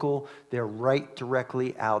biblical, they're right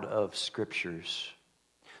directly out of Scriptures.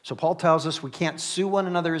 So Paul tells us we can't sue one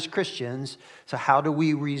another as Christians, so how do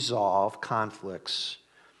we resolve conflicts?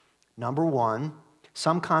 Number one,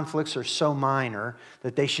 some conflicts are so minor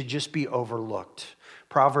that they should just be overlooked.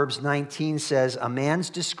 Proverbs 19 says, "A man's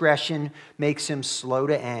discretion makes him slow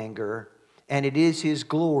to anger, and it is his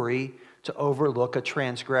glory to overlook a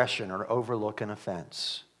transgression or overlook an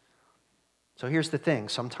offense." So here's the thing.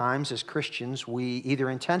 Sometimes as Christians, we either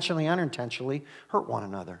intentionally or unintentionally hurt one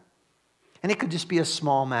another. And it could just be a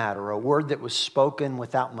small matter, a word that was spoken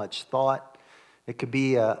without much thought. It could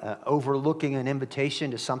be overlooking an invitation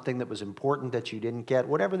to something that was important that you didn't get,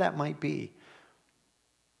 whatever that might be.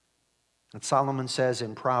 And Solomon says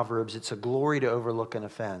in Proverbs, it's a glory to overlook an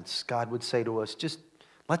offense. God would say to us, just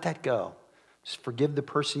let that go. Just forgive the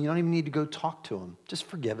person. You don't even need to go talk to them. Just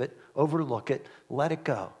forgive it, overlook it, let it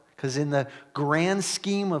go. Because in the grand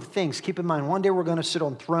scheme of things, keep in mind, one day we're going to sit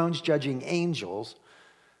on thrones judging angels.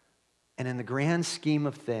 And in the grand scheme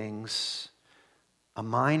of things, a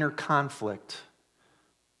minor conflict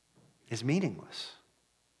is meaningless.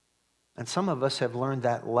 And some of us have learned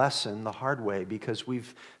that lesson the hard way because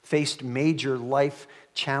we've faced major life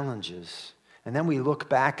challenges. And then we look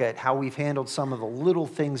back at how we've handled some of the little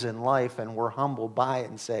things in life and we're humbled by it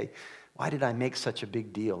and say, why did I make such a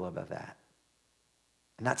big deal about that?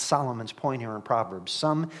 And that's Solomon's point here in Proverbs.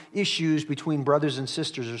 Some issues between brothers and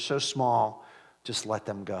sisters are so small, just let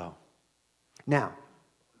them go. Now,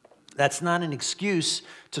 that's not an excuse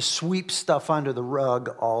to sweep stuff under the rug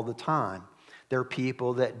all the time. There are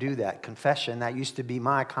people that do that. Confession, that used to be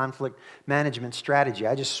my conflict management strategy.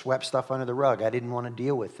 I just swept stuff under the rug. I didn't want to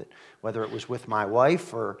deal with it, whether it was with my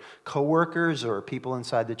wife or coworkers or people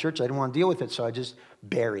inside the church. I didn't want to deal with it, so I just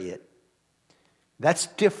bury it. That's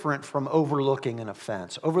different from overlooking an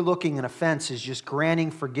offense. Overlooking an offense is just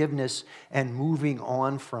granting forgiveness and moving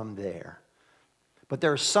on from there. But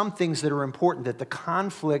there are some things that are important that the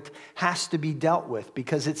conflict has to be dealt with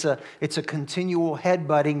because it's a continual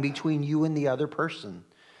headbutting between you and the other person.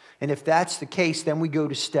 And if that's the case, then we go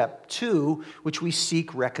to step 2, which we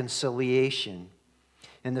seek reconciliation.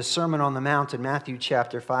 In the Sermon on the Mount in Matthew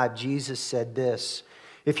chapter 5, Jesus said this,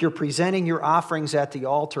 "If you're presenting your offerings at the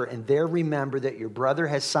altar and there remember that your brother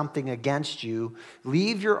has something against you,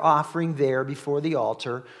 leave your offering there before the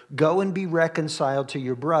altar, go and be reconciled to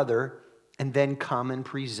your brother, and then come and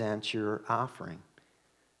present your offering."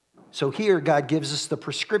 So here, God gives us the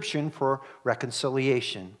prescription for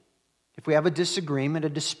reconciliation. If we have a disagreement, a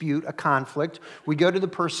dispute, a conflict, we go to the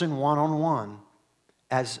person one-on-one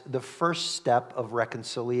as the first step of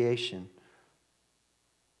reconciliation.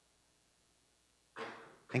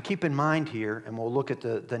 And keep in mind here, and we'll look at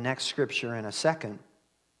the next scripture in a second,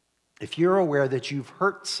 if you're aware that you've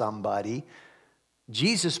hurt somebody,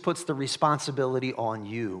 Jesus puts the responsibility on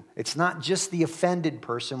you. It's not just the offended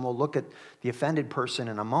person. We'll look at the offended person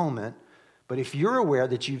in a moment. But if you're aware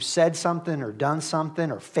that you've said something or done something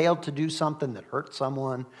or failed to do something that hurt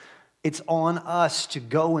someone, it's on us to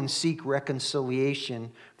go and seek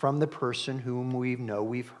reconciliation from the person whom we know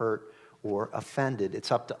we've hurt or offended.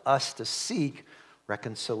 It's up to us to seek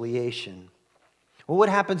reconciliation. Well, what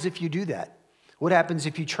happens if you do that? What happens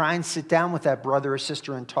if you try and sit down with that brother or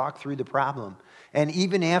sister and talk through the problem? And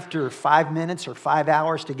even after 5 minutes or 5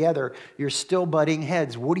 hours together, you're still butting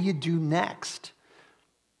heads. What do you do next?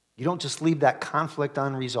 You don't just leave that conflict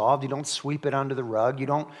unresolved. You don't sweep it under the rug. You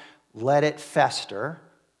don't let it fester.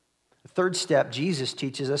 The third step Jesus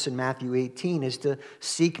teaches us in Matthew 18 is to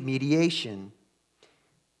seek mediation.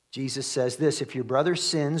 Jesus says this, "If your brother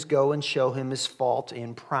sins, go and show him his fault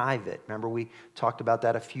in private." Remember, we talked about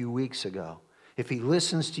that a few weeks ago. If he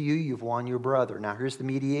listens to you, you've won your brother. Now, here's the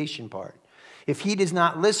mediation part. If he does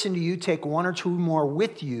not listen to you, take 1 or 2 more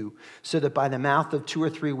with you, so that by the mouth of 2 or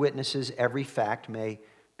 3 witnesses, every fact may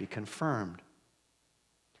be confirmed.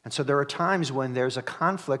 And so there are times when there's a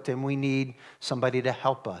conflict and we need somebody to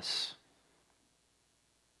help us.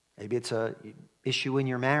 Maybe it's an issue in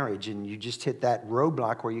your marriage and you just hit that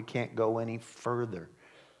roadblock where you can't go any further.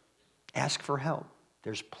 Ask for help.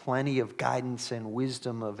 There's plenty of guidance and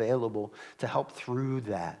wisdom available to help through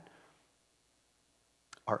that.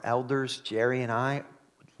 Our elders, Jerry and I,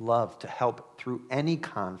 would love to help through any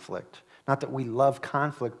conflict. Not that we love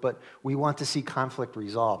conflict, but we want to see conflict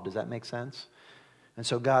resolved. Does that make sense? And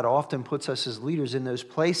so God often puts us as leaders in those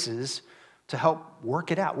places to help work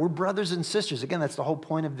it out. We're brothers and sisters. Again, that's the whole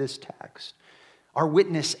point of this text. Our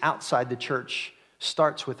witness outside the church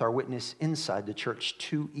starts with our witness inside the church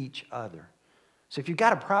to each other. So if you've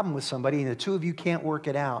got a problem with somebody and the two of you can't work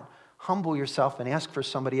it out, humble yourself and ask for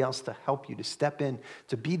somebody else to help you, to step in,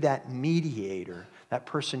 to be that mediator, that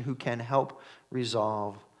person who can help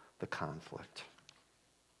resolve the conflict.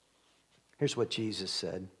 Here's what Jesus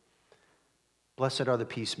said. Blessed are the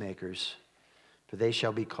peacemakers, for they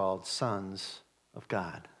shall be called sons of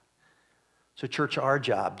God. So church, our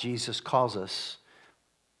job, Jesus calls us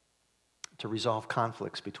to resolve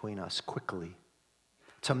conflicts between us quickly,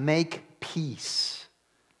 to make peace,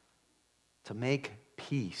 to make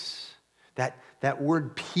peace. That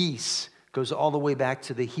word peace goes all the way back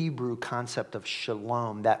to the Hebrew concept of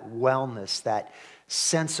shalom, that wellness, that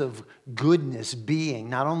sense of goodness being,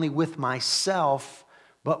 not only with myself,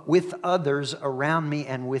 but with others around me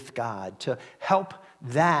and with God, to help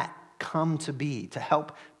that come to be, to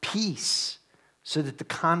help peace so that the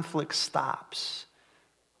conflict stops.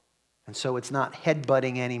 And so it's not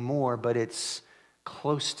headbutting anymore, but it's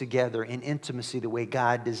close together in intimacy the way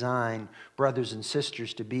God designed brothers and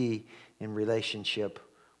sisters to be in relationship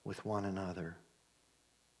with one another.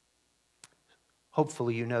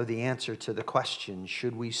 Hopefully you know the answer to the question,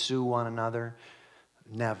 should we sue one another?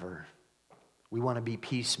 Never. We want to be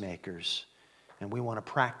peacemakers, and we want to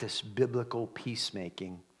practice biblical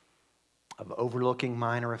peacemaking of overlooking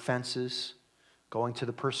minor offenses, going to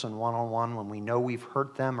the person one-on-one when we know we've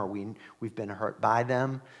hurt them or we've been hurt by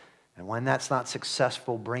them, and when that's not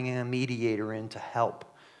successful, bringing a mediator in to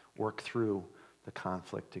help work through the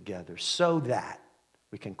conflict together so that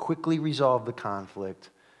we can quickly resolve the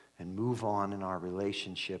conflict and move on in our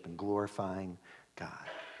relationship and glorifying God.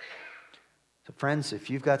 So friends, if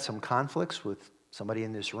you've got some conflicts with somebody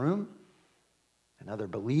in this room, another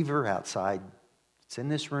believer outside that's in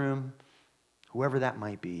this room, whoever that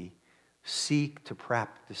might be, seek to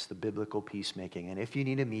practice the biblical peacemaking. And if you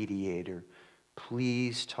need a mediator,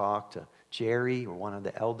 please talk to Jerry or one of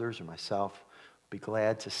the elders or myself. I'll be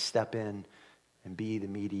glad to step in and be the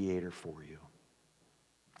mediator for you.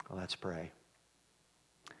 Well, let's pray.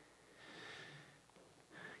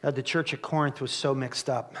 God, the church at Corinth was so mixed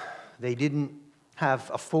up. They didn't have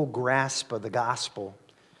a full grasp of the gospel,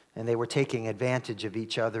 and they were taking advantage of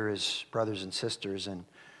each other as brothers and sisters,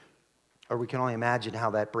 or we can only imagine how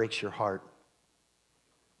that breaks your heart.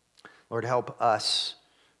 Lord, help us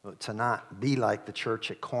to not be like the church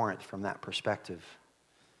at Corinth from that perspective.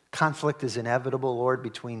 Conflict is inevitable, Lord,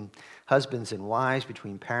 between husbands and wives,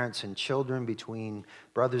 between parents and children, between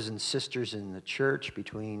brothers and sisters in the church,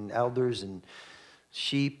 between elders and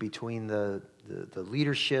sheep, between the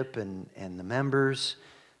leadership and the members,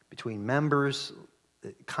 between members.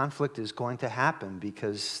 Conflict is going to happen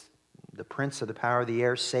because the prince of the power of the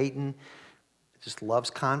air, Satan, just loves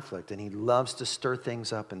conflict, and he loves to stir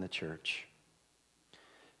things up in the church.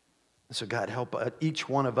 So God, help each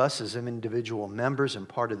one of us as individual members and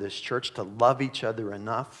part of this church to love each other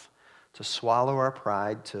enough to swallow our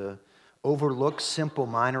pride, to overlook simple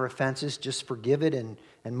minor offenses, just forgive it and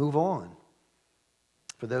move on.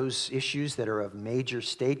 For those issues that are of major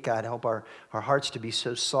state, God, help our hearts to be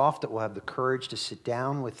so soft that we'll have the courage to sit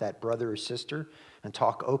down with that brother or sister and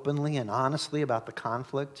talk openly and honestly about the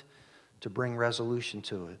conflict to bring resolution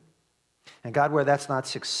to it. And God, where that's not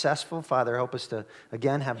successful, Father, help us to,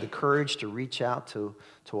 again, have the courage to reach out to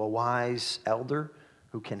a wise elder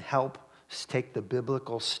who can help take the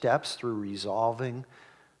biblical steps through resolving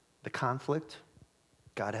the conflict.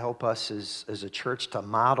 God, help us as a church to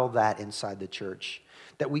model that inside the church,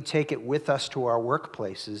 that we take it with us to our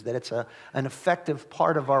workplaces, that it's an effective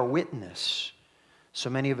part of our witness.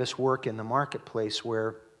 So many of us work in the marketplace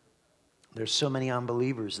where there's so many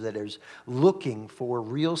unbelievers that are looking for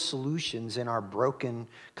real solutions in our broken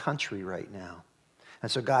country right now.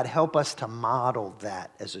 And so God, help us to model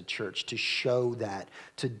that as a church, to show that,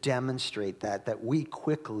 to demonstrate that we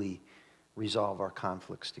quickly resolve our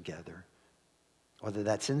conflicts together. Whether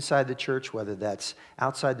that's inside the church, whether that's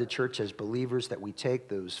outside the church as believers, that we take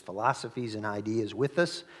those philosophies and ideas with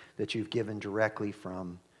us that you've given directly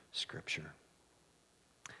from Scripture.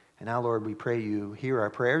 And now, Lord, we pray you hear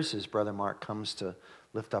our prayers as Brother Mark comes to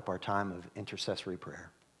lift up our time of intercessory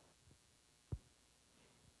prayer.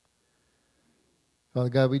 Father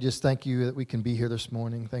God, we just thank you that we can be here this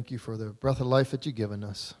morning. Thank you for the breath of life that you've given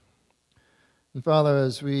us. And Father,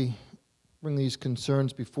 as we bring these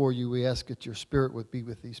concerns before you, we ask that your Spirit would be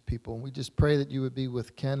with these people. And we just pray that you would be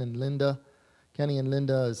with Ken and Linda. Kenny and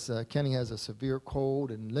Linda, as Kenny has a severe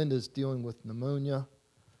cold and Linda's dealing with pneumonia.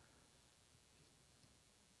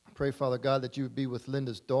 Pray, Father God, that you would be with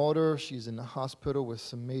Linda's daughter. She's in the hospital with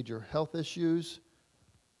some major health issues.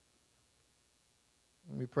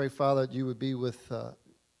 And we pray, Father, that you would be with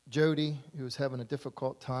Jody, who is having a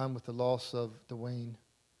difficult time with the loss of Dwayne.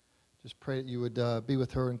 Just pray that you would be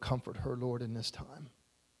with her and comfort her, Lord, in this time.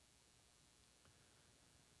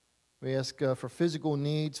 We ask for physical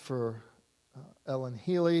needs for Ellen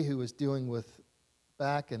Healy, who is dealing with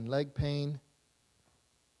back and leg pain.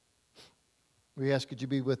 We ask that you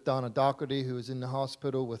be with Donna Doherty, who is in the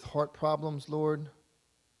hospital with heart problems, Lord. And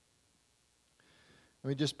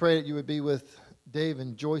we just pray that you would be with Dave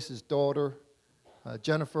and Joyce's daughter,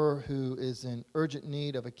 Jennifer, who is in urgent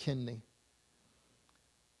need of a kidney.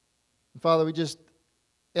 And Father, we just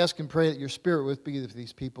ask and pray that your Spirit would be with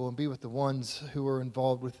these people and be with the ones who are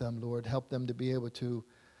involved with them, Lord. Help them to be able to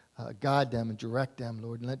guide them and direct them,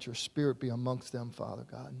 Lord, and let your Spirit be amongst them, Father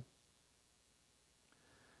God.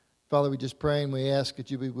 Father, we just pray and we ask that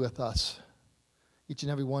you be with us, each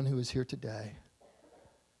and every one who is here today.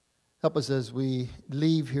 Help us as we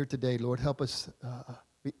leave here today, Lord. Help us.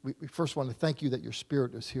 We first want to thank you that your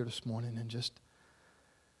Spirit is here this morning, and just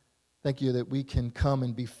thank you that we can come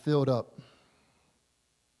and be filled up.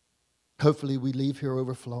 Hopefully we leave here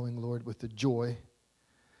overflowing, Lord, with the joy, and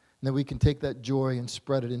that we can take that joy and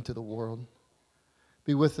spread it into the world.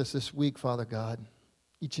 Be with us this week, Father God,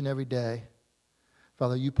 each and every day.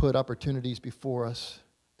 Father, you put opportunities before us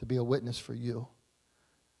to be a witness for you.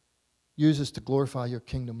 Use us to glorify your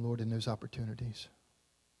kingdom, Lord, in those opportunities.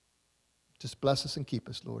 Just bless us and keep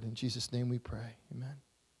us, Lord. In Jesus' name we pray. Amen.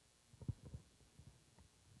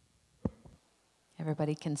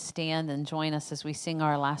 Everybody can stand and join us as we sing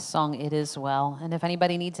our last song, It Is Well. And if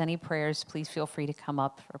anybody needs any prayers, please feel free to come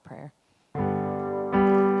up for prayer.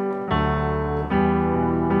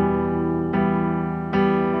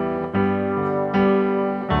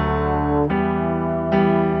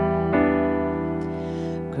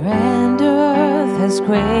 Grand earth has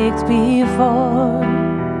quaked before,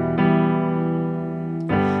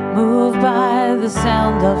 moved by the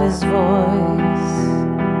sound of his voice,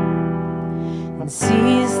 and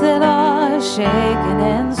seas that are shaken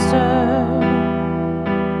and stirred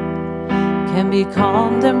can be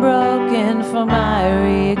calmed and broken for my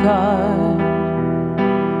regard.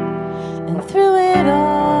 And through it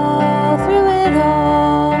all,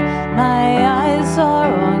 my eyes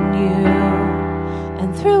are on you.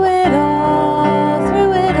 And through it all,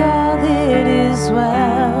 it is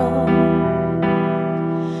well.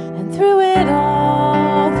 And through it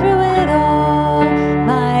all,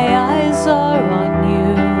 my eyes are on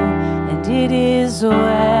you, and it is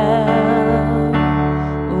well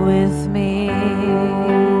with me.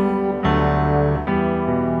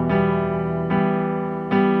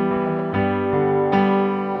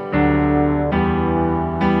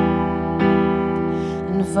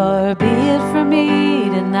 And far be it from me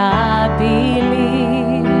to not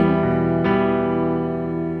believe,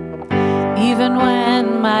 even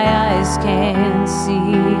when my eyes can't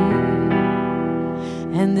see.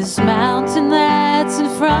 And this mountain that's in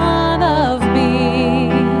front of me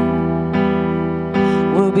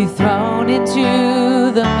will be thrown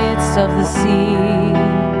into the midst of the sea.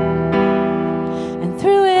 And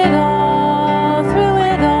through it all,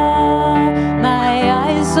 my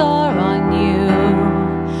eyes are on you.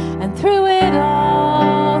 And through it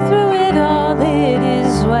all, it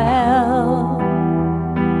is well.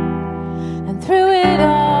 And through it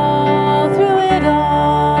all,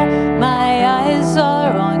 my eyes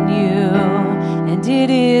are on you, and it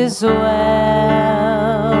is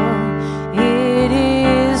well. It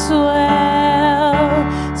is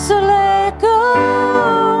well. So let go.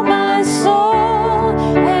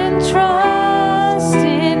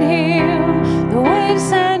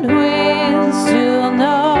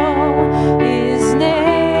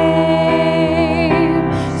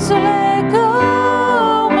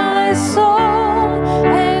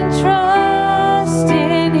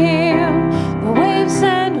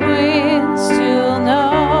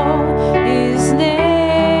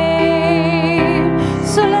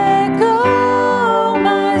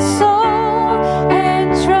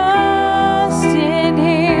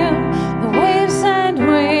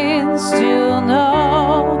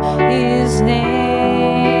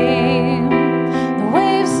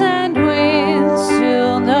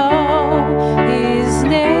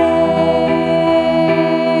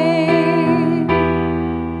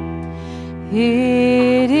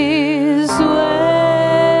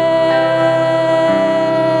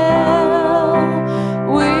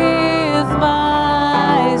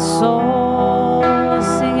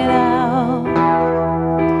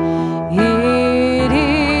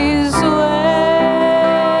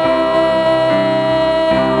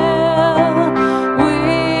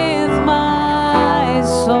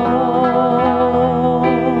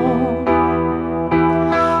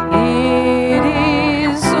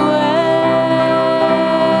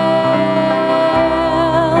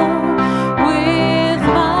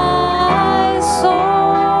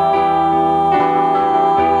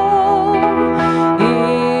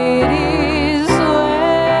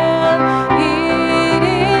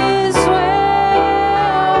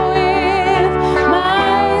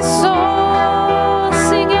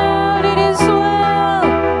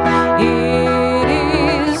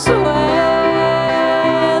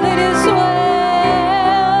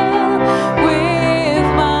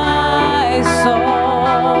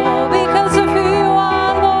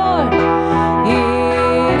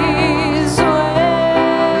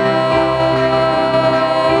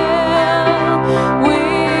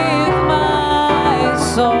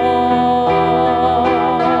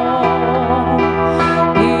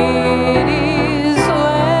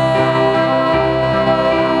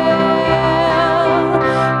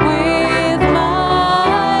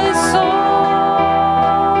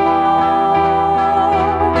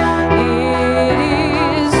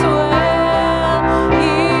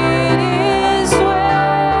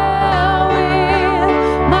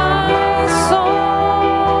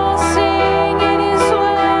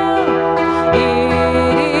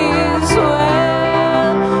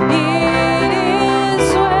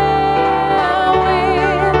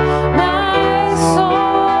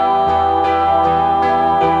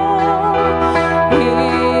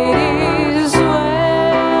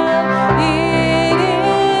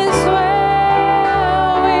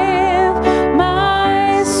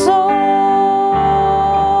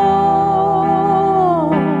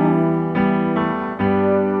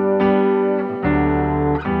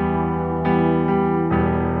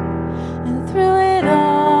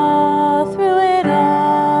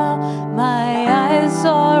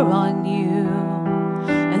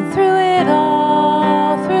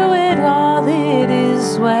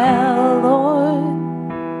 is well,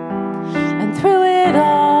 Lord. And through it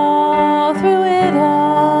all,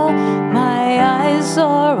 my eyes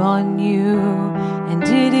are on you, and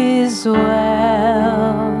it is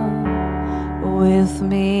well with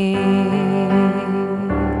me.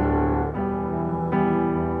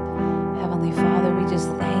 Heavenly Father, we just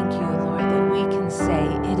thank you, Lord, that we can say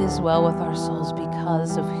it is well with our souls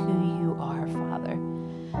because of who you are, Father.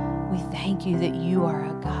 We thank you that you are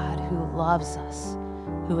a God who loves us,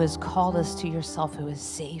 who has called us to yourself, who has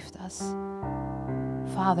saved us.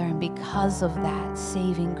 Father, and because of that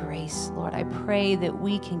saving grace, Lord, I pray that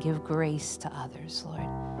we can give grace to others, Lord.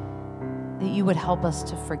 That you would help us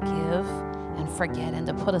to forgive and forget and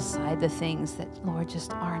to put aside the things that, Lord,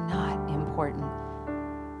 just are not important.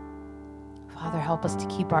 Father, help us to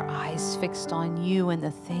keep our eyes fixed on you and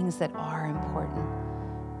the things that are important.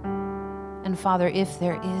 And Father, if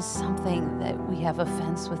there is something that we have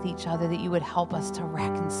offense with each other, that you would help us to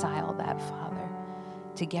reconcile that, Father,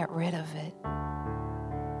 to get rid of it.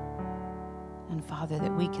 And Father,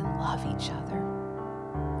 that we can love each other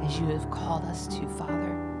as you have called us to,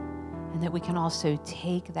 Father. And that we can also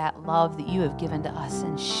take that love that you have given to us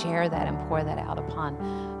and share that and pour that out upon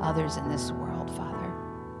others in this world, Father.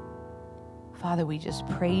 Father, we just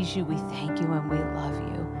praise you, we thank you, and we love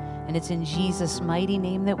you. And it's in Jesus' mighty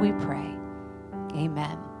name that we pray.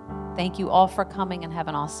 Amen. Thank you all for coming, and have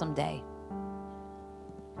an awesome day.